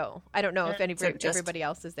there, so I don't know if just- everybody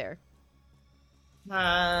else is there.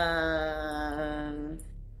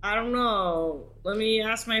 I don't know. Let me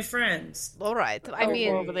ask my friends. All right. I Oh,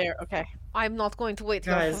 mean, we're over there. Okay. I'm not going to wait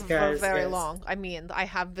here Guys, for very guys. long. I mean, I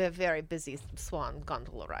have a very busy swan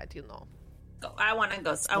gondola ride, you know. I want to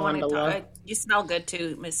go. I want to Gondola. talk. You smell good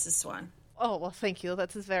too, Mrs. Swan. Oh, well, thank you.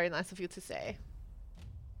 That is very nice of you to say.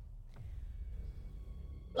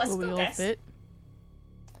 Let's Will we go, all guys. fit?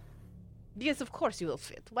 Yes, of course you will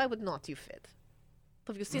fit. Why would not you fit?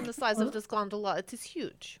 Have you seen the size of this gondola? It is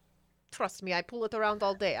huge. Trust me, I pull it around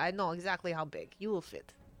all day. I know exactly how big. You will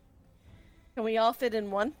fit. Can we all fit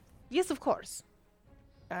in one? Yes, of course.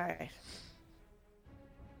 All right.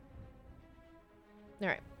 All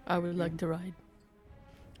right. I would like to ride.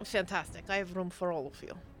 Fantastic. I have room for all of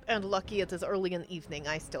you. And lucky it is early in the evening,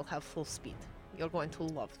 I still have full speed. You're going to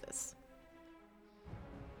love this.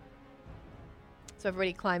 So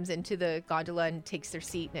everybody climbs into the gondola and takes their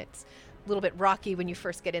seat, and it's a little bit rocky when you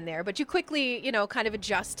first get in there, but you quickly, kind of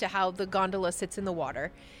adjust to how the gondola sits in the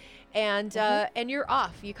water. And and you're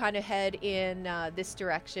off. You kind of head in this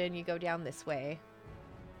direction. You go down this way.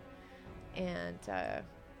 And,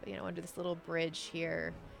 under this little bridge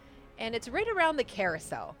here. And it's right around the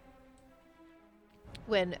carousel.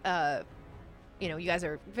 When, you guys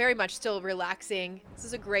are very much still relaxing. This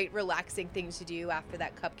is a great relaxing thing to do after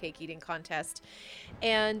that cupcake eating contest.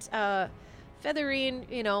 And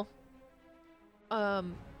Featherine,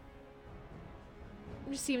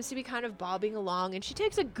 seems to be kind of bobbing along, and she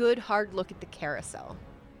takes a good hard look at the carousel.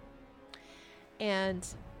 And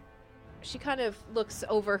she kind of looks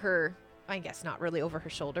over her, I guess not really over her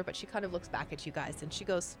shoulder, but she kind of looks back at you guys, and she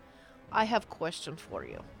goes, "I have a question for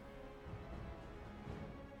you."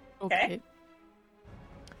 Okay.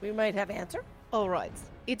 We might have answer. All right.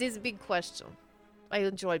 It is a big question. I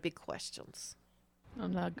enjoy big questions.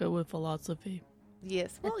 I'm not good with philosophy.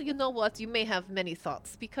 Yes. Well, you know what? You may have many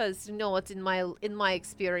thoughts because you know what? In my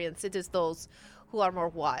experience, it is those who are more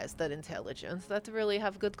wise than intelligent that really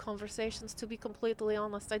have good conversations. To be completely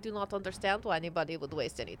honest, I do not understand why anybody would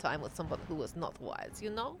waste any time with someone who is not wise.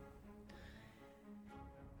 You know?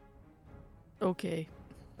 Okay.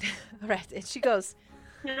 All right. And she goes.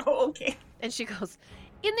 Okay. And she goes,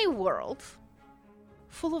 "In a world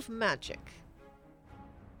full of magic,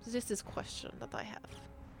 this is a question that I have.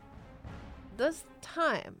 Does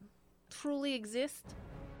time truly exist,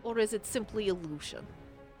 or is it simply illusion?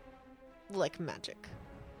 Like magic?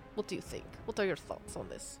 What do you think? What are your thoughts on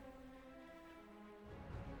this?"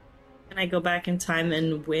 Can I go back in time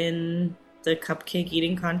and win the cupcake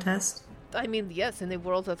eating contest? I mean, yes, in a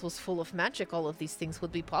world that was full of magic, all of these things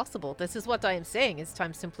would be possible. This is what I am saying. Is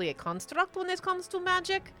time simply a construct when it comes to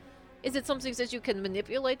magic? Is it something that you can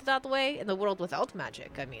manipulate that way? In a world without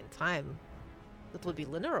magic, I mean, time, that would be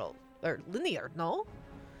linear, no?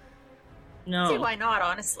 No. See why not?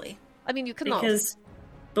 Honestly, I mean, you cannot.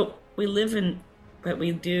 But we live in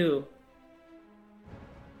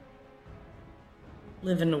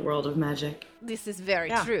a world of magic. This is very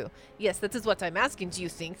Yeah. true. Yes, that is what I'm asking. Do you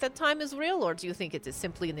think that time is real, or do you think it is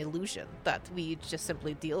simply an illusion that we just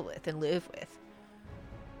simply deal with and live with?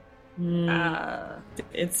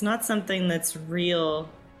 It's not something that's real,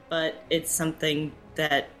 but it's something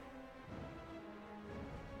that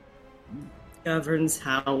governs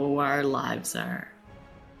how our lives are.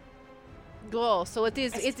 Oh, so it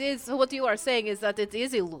is, so what you are saying is that it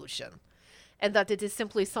is illusion, and that it is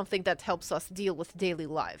simply something that helps us deal with daily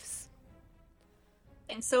lives.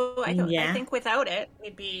 and so I Yeah. think without it,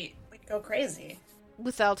 we'd go crazy.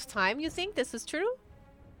 Without time, you think this is true?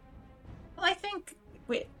 Well, I think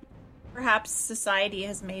perhaps society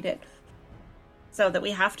has made it so that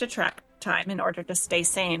we have to track time in order to stay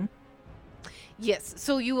sane. Yes,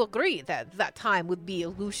 so you agree that time would be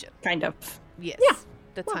illusion. Kind of. Yes, Yeah.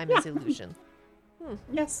 the Well, time yeah. is illusion.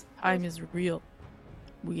 Yes. Time is real.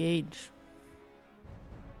 We age.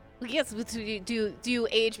 Yes, but do you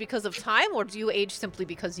age because of time, or do you age simply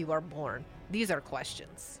because you are born? These are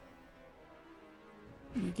questions.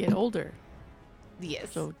 You get older.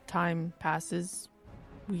 Yes. So time passes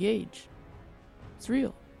We age. It's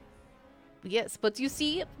real. Yes, but you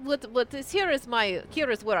see, what is here is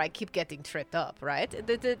where I keep getting tripped up, right?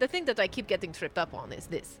 The thing that I keep getting tripped up on is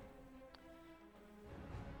this.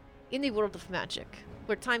 In a world of magic,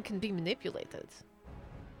 where time can be manipulated,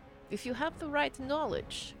 if you have the right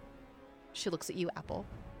knowledge, she looks at you, Apple,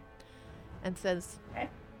 and says, Okay.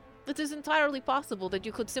 it is entirely possible that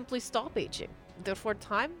you could simply stop aging. Therefore,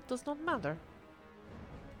 time does not matter.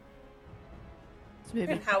 So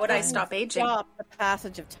maybe And how would I time- stop aging? Stop the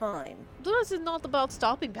passage of time. This is not about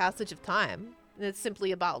stopping passage of time. It's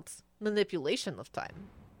simply about manipulation of time.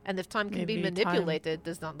 And if time can be Maybe time- manipulated,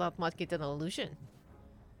 does not make it an illusion.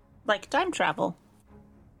 Like time travel.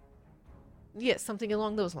 Yes, something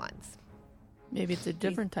along those lines. Maybe it's a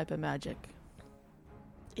different type of magic.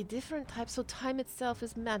 A different type, so time itself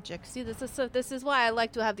is magic. See, this is why I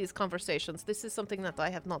like to have these conversations. This is something that I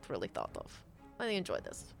have not really thought of. I enjoy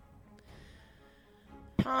this.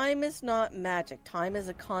 Time is not magic. Time is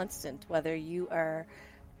a constant. Whether you are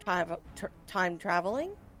time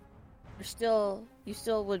traveling, you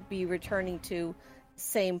still would be returning to the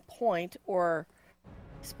same point, or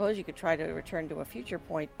I suppose you could try to return to a future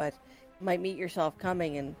point, but you might meet yourself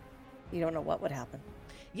coming and you don't know what would happen.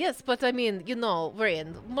 Yes, but I mean,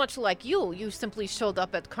 Varian, much like you simply showed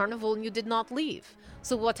up at Carnival and you did not leave.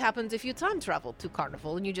 So what happens if you time traveled to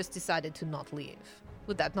Carnival and you just decided to not leave?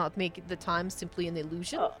 Would that not make the time simply an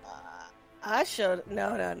illusion? Oh, I showed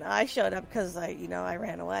I showed up because I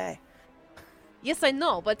ran away. Yes, I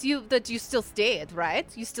know, but you still stayed, right?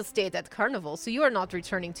 You still stayed at Carnival, so you are not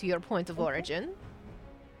returning to your point of origin.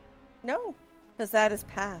 No, because that is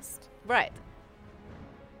past. Right.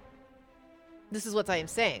 This is what I am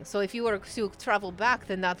saying. So if you were to travel back,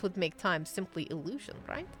 then that would make time simply illusion,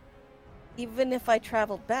 right? Even if I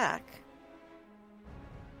traveled back,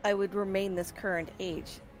 I would remain this current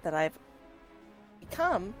age that I've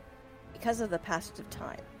become because of the passage of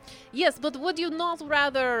time. Yes, but would you not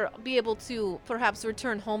rather be able to perhaps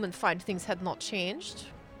return home and find things had not changed?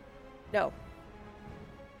 No,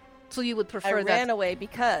 So you would I prefer ran that? away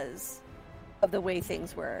because of the way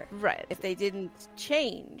things were. Right, If they didn't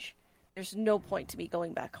change, there's no point to me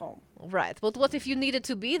going back home. right. But what if you needed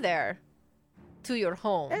to be there to your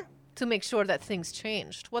home Yeah. to make sure that things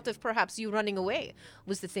changed? What if perhaps you running away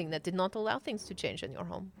was the thing that did not allow things to change in your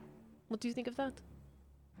home? What do you think of that?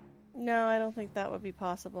 No, I don't think that would be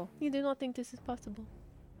possible. You do not think this is possible?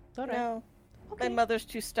 All right. No. Okay. My mother's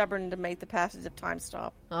too stubborn to make the passage of time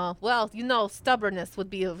stop. Oh, well, stubbornness would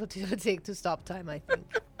be what it would take to stop time, I think.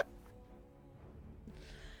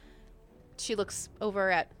 She looks over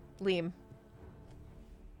at Liam,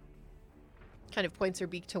 kind of points her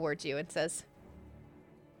beak towards you and says,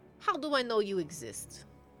 how do I know you exist?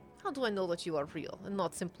 How do I know that you are real and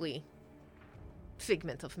not simply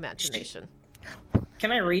figment of imagination?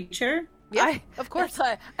 Can I reach her? Yeah, of course.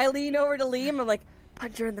 I lean over to Liam. I'm like,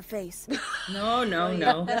 punch her in the face. No.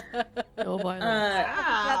 Oh, by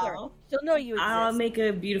Together. She'll know you exist. I'll make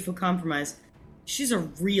a beautiful compromise. She's a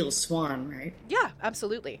real swan, right? Yeah,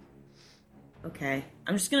 absolutely. Okay.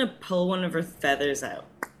 I'm just gonna pull one of her feathers out.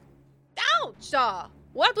 Ouch!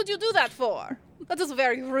 What would you do that for? That is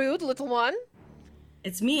very rude, little one.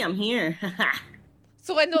 It's me, I'm here.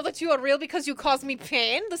 So I know that you are real because you cause me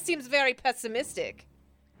pain? This seems very pessimistic.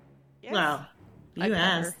 Yes. Well, you I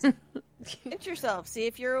asked. Hit yourself. See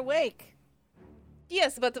if you're awake.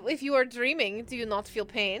 Yes, but if you are dreaming, do you not feel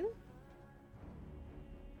pain?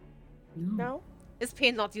 No? Is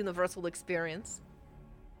pain not universal experience?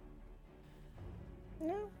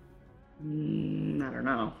 No. I don't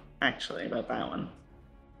know, actually, about that one.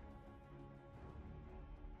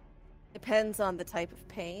 Depends on the type of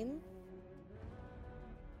pain.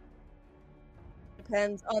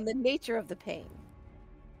 Depends on the nature of the pain.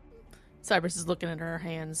 Cyrus is looking at her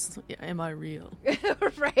hands. Yeah, am I real?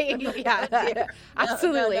 Right? Yeah,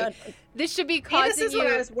 absolutely. No. This should be See, causing this is you. what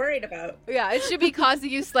I was worried about. Yeah, it should be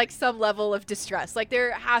causing you like some level of distress. Like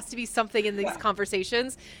there has to be something in these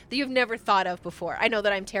conversations that you've never thought of before. I know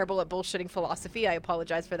that I'm terrible at bullshitting philosophy. I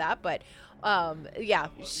apologize for that, but yeah,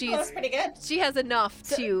 Oh, that's pretty good. she has enough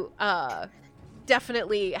to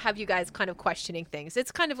definitely have you guys kind of questioning things.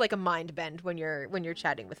 It's kind of like a mind bend when you're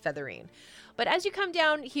chatting with Featherine. But as you come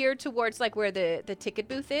down here towards like where the ticket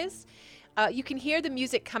booth is, you can hear the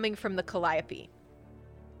music coming from the Calliope.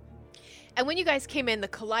 And when you guys came in, the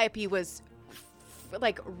Calliope was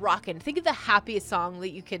like rocking. Think of the happiest song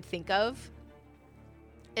that you could think of.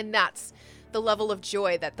 And that's the level of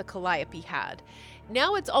joy that the Calliope had.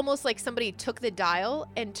 Now it's almost like somebody took the dial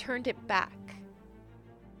and turned it back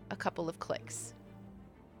a couple of clicks.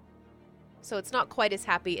 So it's not quite as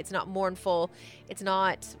happy. It's not mournful. It's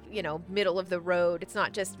not, middle of the road. It's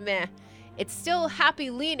not just meh. It's still happy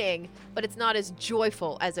leaning, but it's not as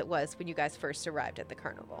joyful as it was when you guys first arrived at the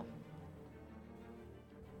carnival.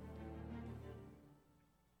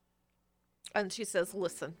 And she says,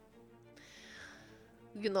 listen,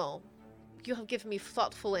 you have given me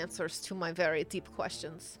thoughtful answers to my very deep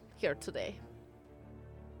questions here today.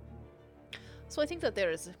 So I think that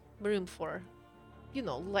there is room for,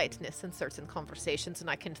 lightness in certain conversations, and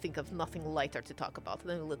I can think of nothing lighter to talk about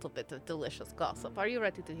than a little bit of delicious gossip. Are you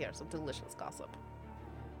ready to hear some delicious gossip?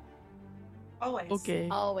 Always. Okay.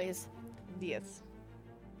 Always. Yes.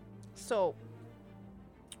 So,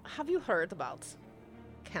 have you heard about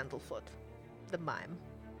Candlefoot, the mime?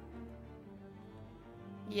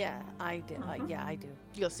 Yeah, I do. Yeah, I do.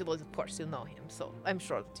 Yes, well, of course you know him, so I'm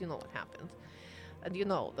sure that you know what happened. And you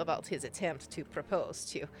know about his attempt to propose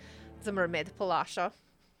to the mermaid Palasha.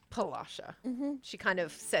 Mm-hmm. She kind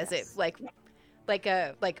of says it like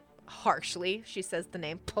harshly. She says the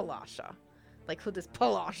name Palasha. Like, who does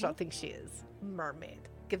Palasha think she is? Mermaid.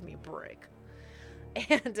 Give me a break.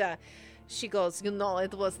 And she goes,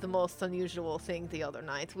 it was the most unusual thing the other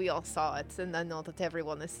night. We all saw it, and I know that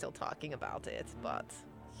everyone is still talking about it, but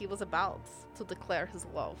he was about to declare his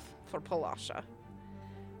love for Palasha.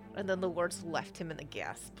 And then the words left him in a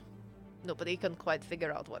gasp. Nobody can quite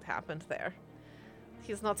figure out what happened there.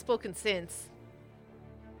 He's not spoken since.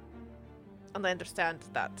 And I understand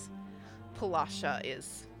that Palasha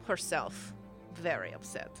is herself very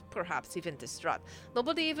upset, perhaps even distraught.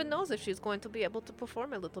 Nobody even knows if she's going to be able to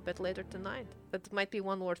perform a little bit later tonight. That might be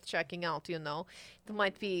one worth checking out, It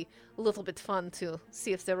might be a little bit fun to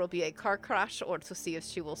see if there will be a car crash or to see if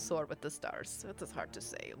she will soar with the stars. It is hard to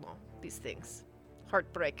say, these things.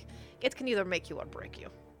 Heartbreak. It can either make you or break you.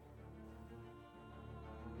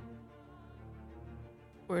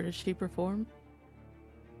 Where does she perform?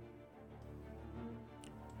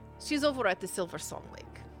 She's over at the Silver Song Lake.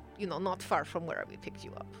 Not far from where we picked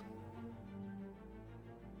you up.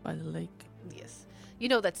 By the lake. Yes. You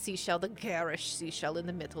know that seashell, the garish seashell in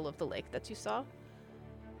the middle of the lake that you saw?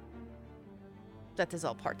 That is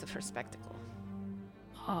all part of her spectacle.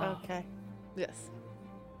 Ah. Okay. Yes.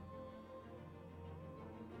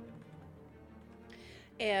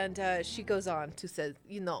 And she goes on to say,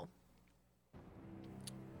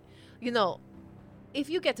 if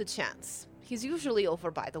you get a chance, he's usually over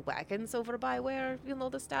by the wagons, over by where,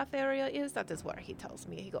 the staff area is. That is where he tells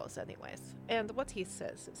me he goes anyways. And what he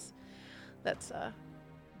says is that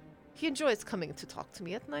he enjoys coming to talk to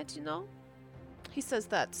me at night, He says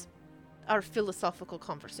that our philosophical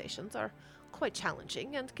conversations are quite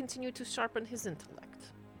challenging and continue to sharpen his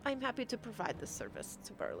intellect. I'm happy to provide this service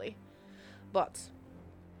to Burley. But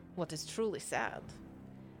what is truly sad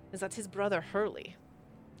is that his brother Hurley,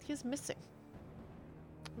 he is missing.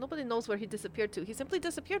 Nobody knows where he disappeared to. He simply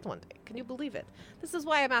disappeared one day. Can you believe it? This is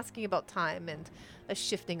why I'm asking about time and a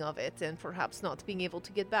shifting of it and perhaps not being able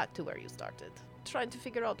to get back to where you started. Trying to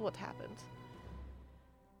figure out what happened.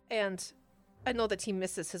 And I know that he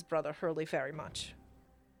misses his brother Hurley very much.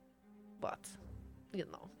 But,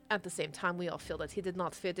 at the same time, we all feel that he did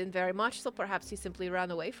not fit in very much, so perhaps he simply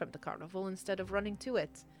ran away from the carnival instead of running to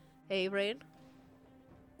it. Hey, Rain?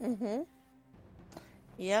 Mm-hmm.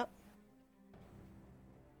 Yep.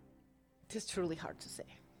 It is truly hard to say.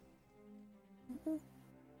 Mm-hmm.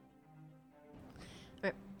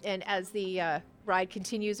 Right. And as the ride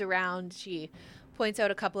continues around, she points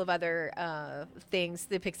out a couple of other things,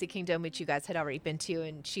 the Pixie Kingdom, which you guys had already been to,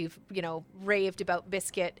 and she, raved about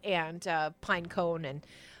Biscuit and Pinecone and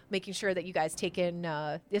making sure that you guys take in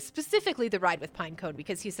specifically the ride with Pinecone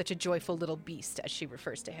because he's such a joyful little beast, as she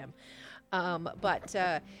refers to him.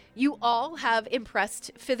 But you all have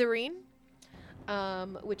impressed Fitherine,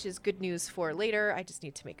 which is good news for later. I just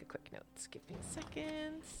need to make a quick note. Give me a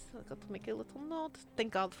second. I've got to make a little note.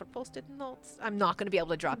 Thank God for post-it notes. I'm not going to be able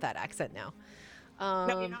to drop that accent now.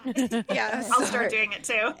 No, you're not. Yeah, I'll start doing it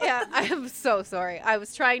too. Yeah, I am so sorry. I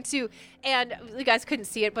was trying to, and you guys couldn't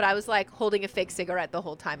see it, but I was like holding a fake cigarette the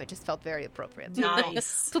whole time. It just felt very appropriate.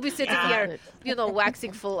 Nice. To be sitting Yeah. here,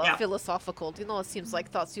 waxing full of Yeah. philosophical. It seems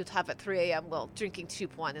like thoughts you'd have at 3 a.m. while drinking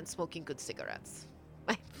cheap wine and smoking good cigarettes.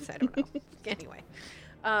 I don't know. Anyway.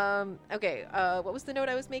 Okay, what was the note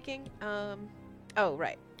I was making? Oh,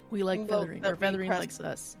 right. We like Well, Feathering, that or Feathering impressed- likes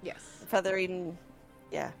us. Yes. Feathering,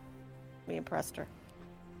 yeah. We impressed her.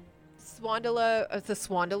 The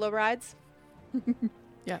Swandala rides.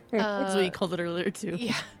 Yeah, that's what we called it earlier too.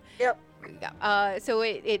 Yeah. Yep. Yeah. So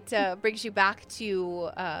it brings you back to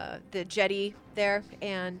the jetty there,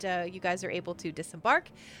 and you guys are able to disembark.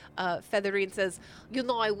 Featherine says,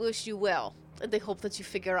 I wish you well, and I hope that you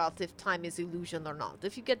figure out if time is illusion or not.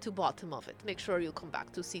 If you get to bottom of it, make sure you come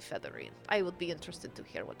back to see Featherine. I would be interested to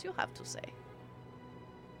hear what you have to say.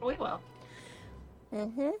 We will.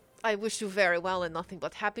 Mm-hmm. I wish you very well and nothing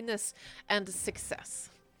but happiness and success.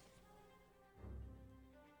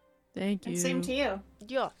 Thank you. And same to you.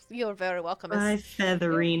 You're very welcome. Bye,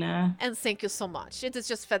 Featherina. And thank you so much. It is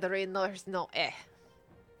just Featherine. There's no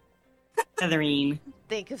Featherine.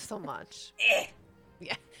 Thank you so much.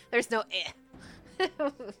 Yeah, there's no It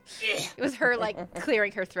was her, like,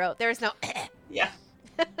 clearing her throat. There's no Yeah.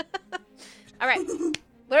 All right.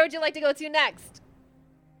 Where would you like to go to next?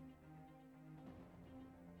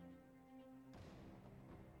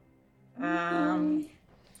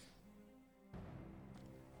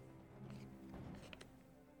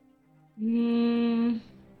 You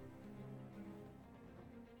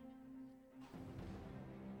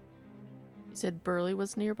said Burley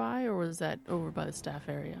was nearby, or was that over by the staff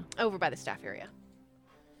area? Over by the staff area.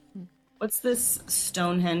 What's this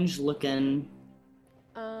Stonehenge looking?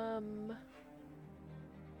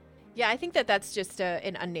 Yeah, I think that's just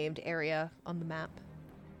an unnamed area on the map.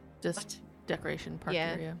 Just decoration park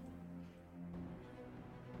Yeah. area.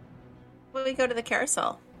 Will we go to the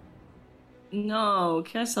carousel? No,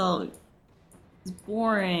 Carousel is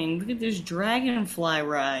boring. Look at those dragonfly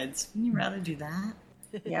rides. Wouldn't you rather do that?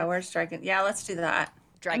 Yeah, where's Dragon? Yeah, let's do that.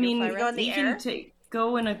 Dragonfly I mean, go in the you air? can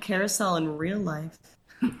go in a carousel in real life.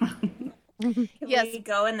 Can Yes. we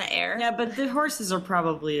go in the air? Yeah, but the horses are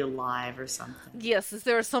probably alive or something. Yes, is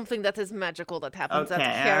there something that is magical that happens Okay,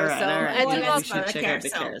 at the all right, carousel? all right. I Well, do We not. that's should fine, the check out the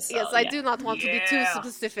carousel. carousel. Yes, I yeah. do not want to be too Yeah.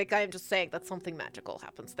 specific. I am just saying that something magical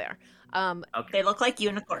happens there. They look like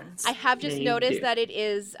unicorns. I have just They noticed do. that it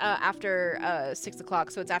is after 6 o'clock,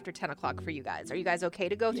 so it's after 10 o'clock for you guys. Are you guys okay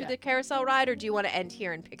to go through Yeah. the carousel ride, or do you want to end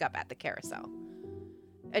here and pick up at the carousel?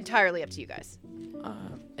 Entirely up to you guys.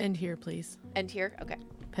 End here, please. End here? Okay,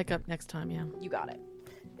 Pick up next time, yeah. you got it.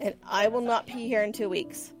 And I will not be here in 2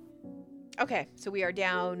 weeks. Okay, so we are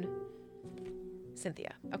down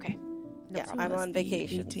Cynthia. Okay, Yeah, So I'm that's on the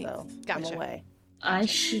vacation, 18th. so Gotcha. I'm away. I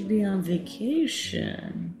should be on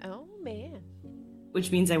vacation, oh man.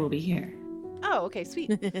 which means I will be here. Oh, okay, sweet.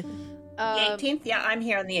 The 18th? Yeah, I'm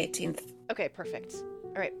here on the 18th. Okay, perfect.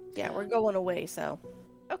 All right, Yeah, we're going away, so.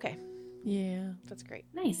 okay, Yeah. that's great.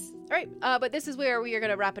 Nice. All right, but this is where we are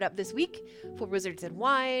going to wrap it up this week for Wizards and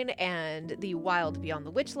Wine and the Wild Beyond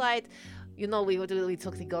the Witchlight. We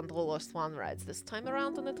took the gondola swan rides this time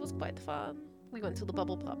around, and it was quite fun. We went to the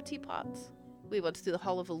Bubble Pop Teapot. We went to the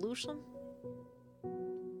Hall of Illusion.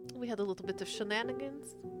 We had a little bit of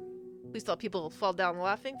shenanigans. We saw people fall down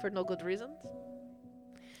laughing for no good reasons.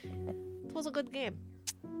 It was a good game.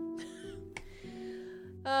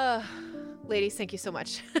 Ladies, thank you so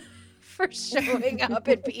much for showing up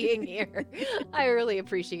and being here. I really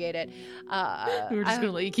appreciate it. We were just going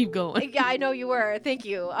to let you keep going. Yeah, I know you were. Thank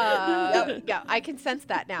you. Yeah, I can sense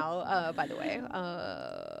that now, by the way.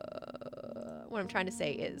 What I'm trying to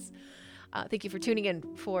say is thank you for tuning in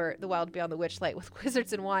for The Wild Beyond the Witchlight with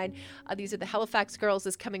Wizards and Wine. These are the Halifax Girls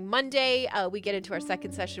this coming Monday. We get into our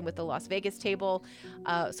second session with the Las Vegas table.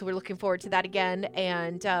 So we're looking forward to that again.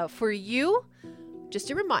 And for you, just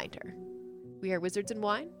a reminder, we are Wizards and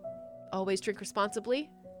Wine. Always drink responsibly.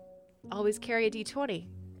 Always carry a D20,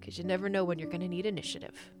 because you never know when you're going to need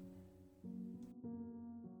initiative.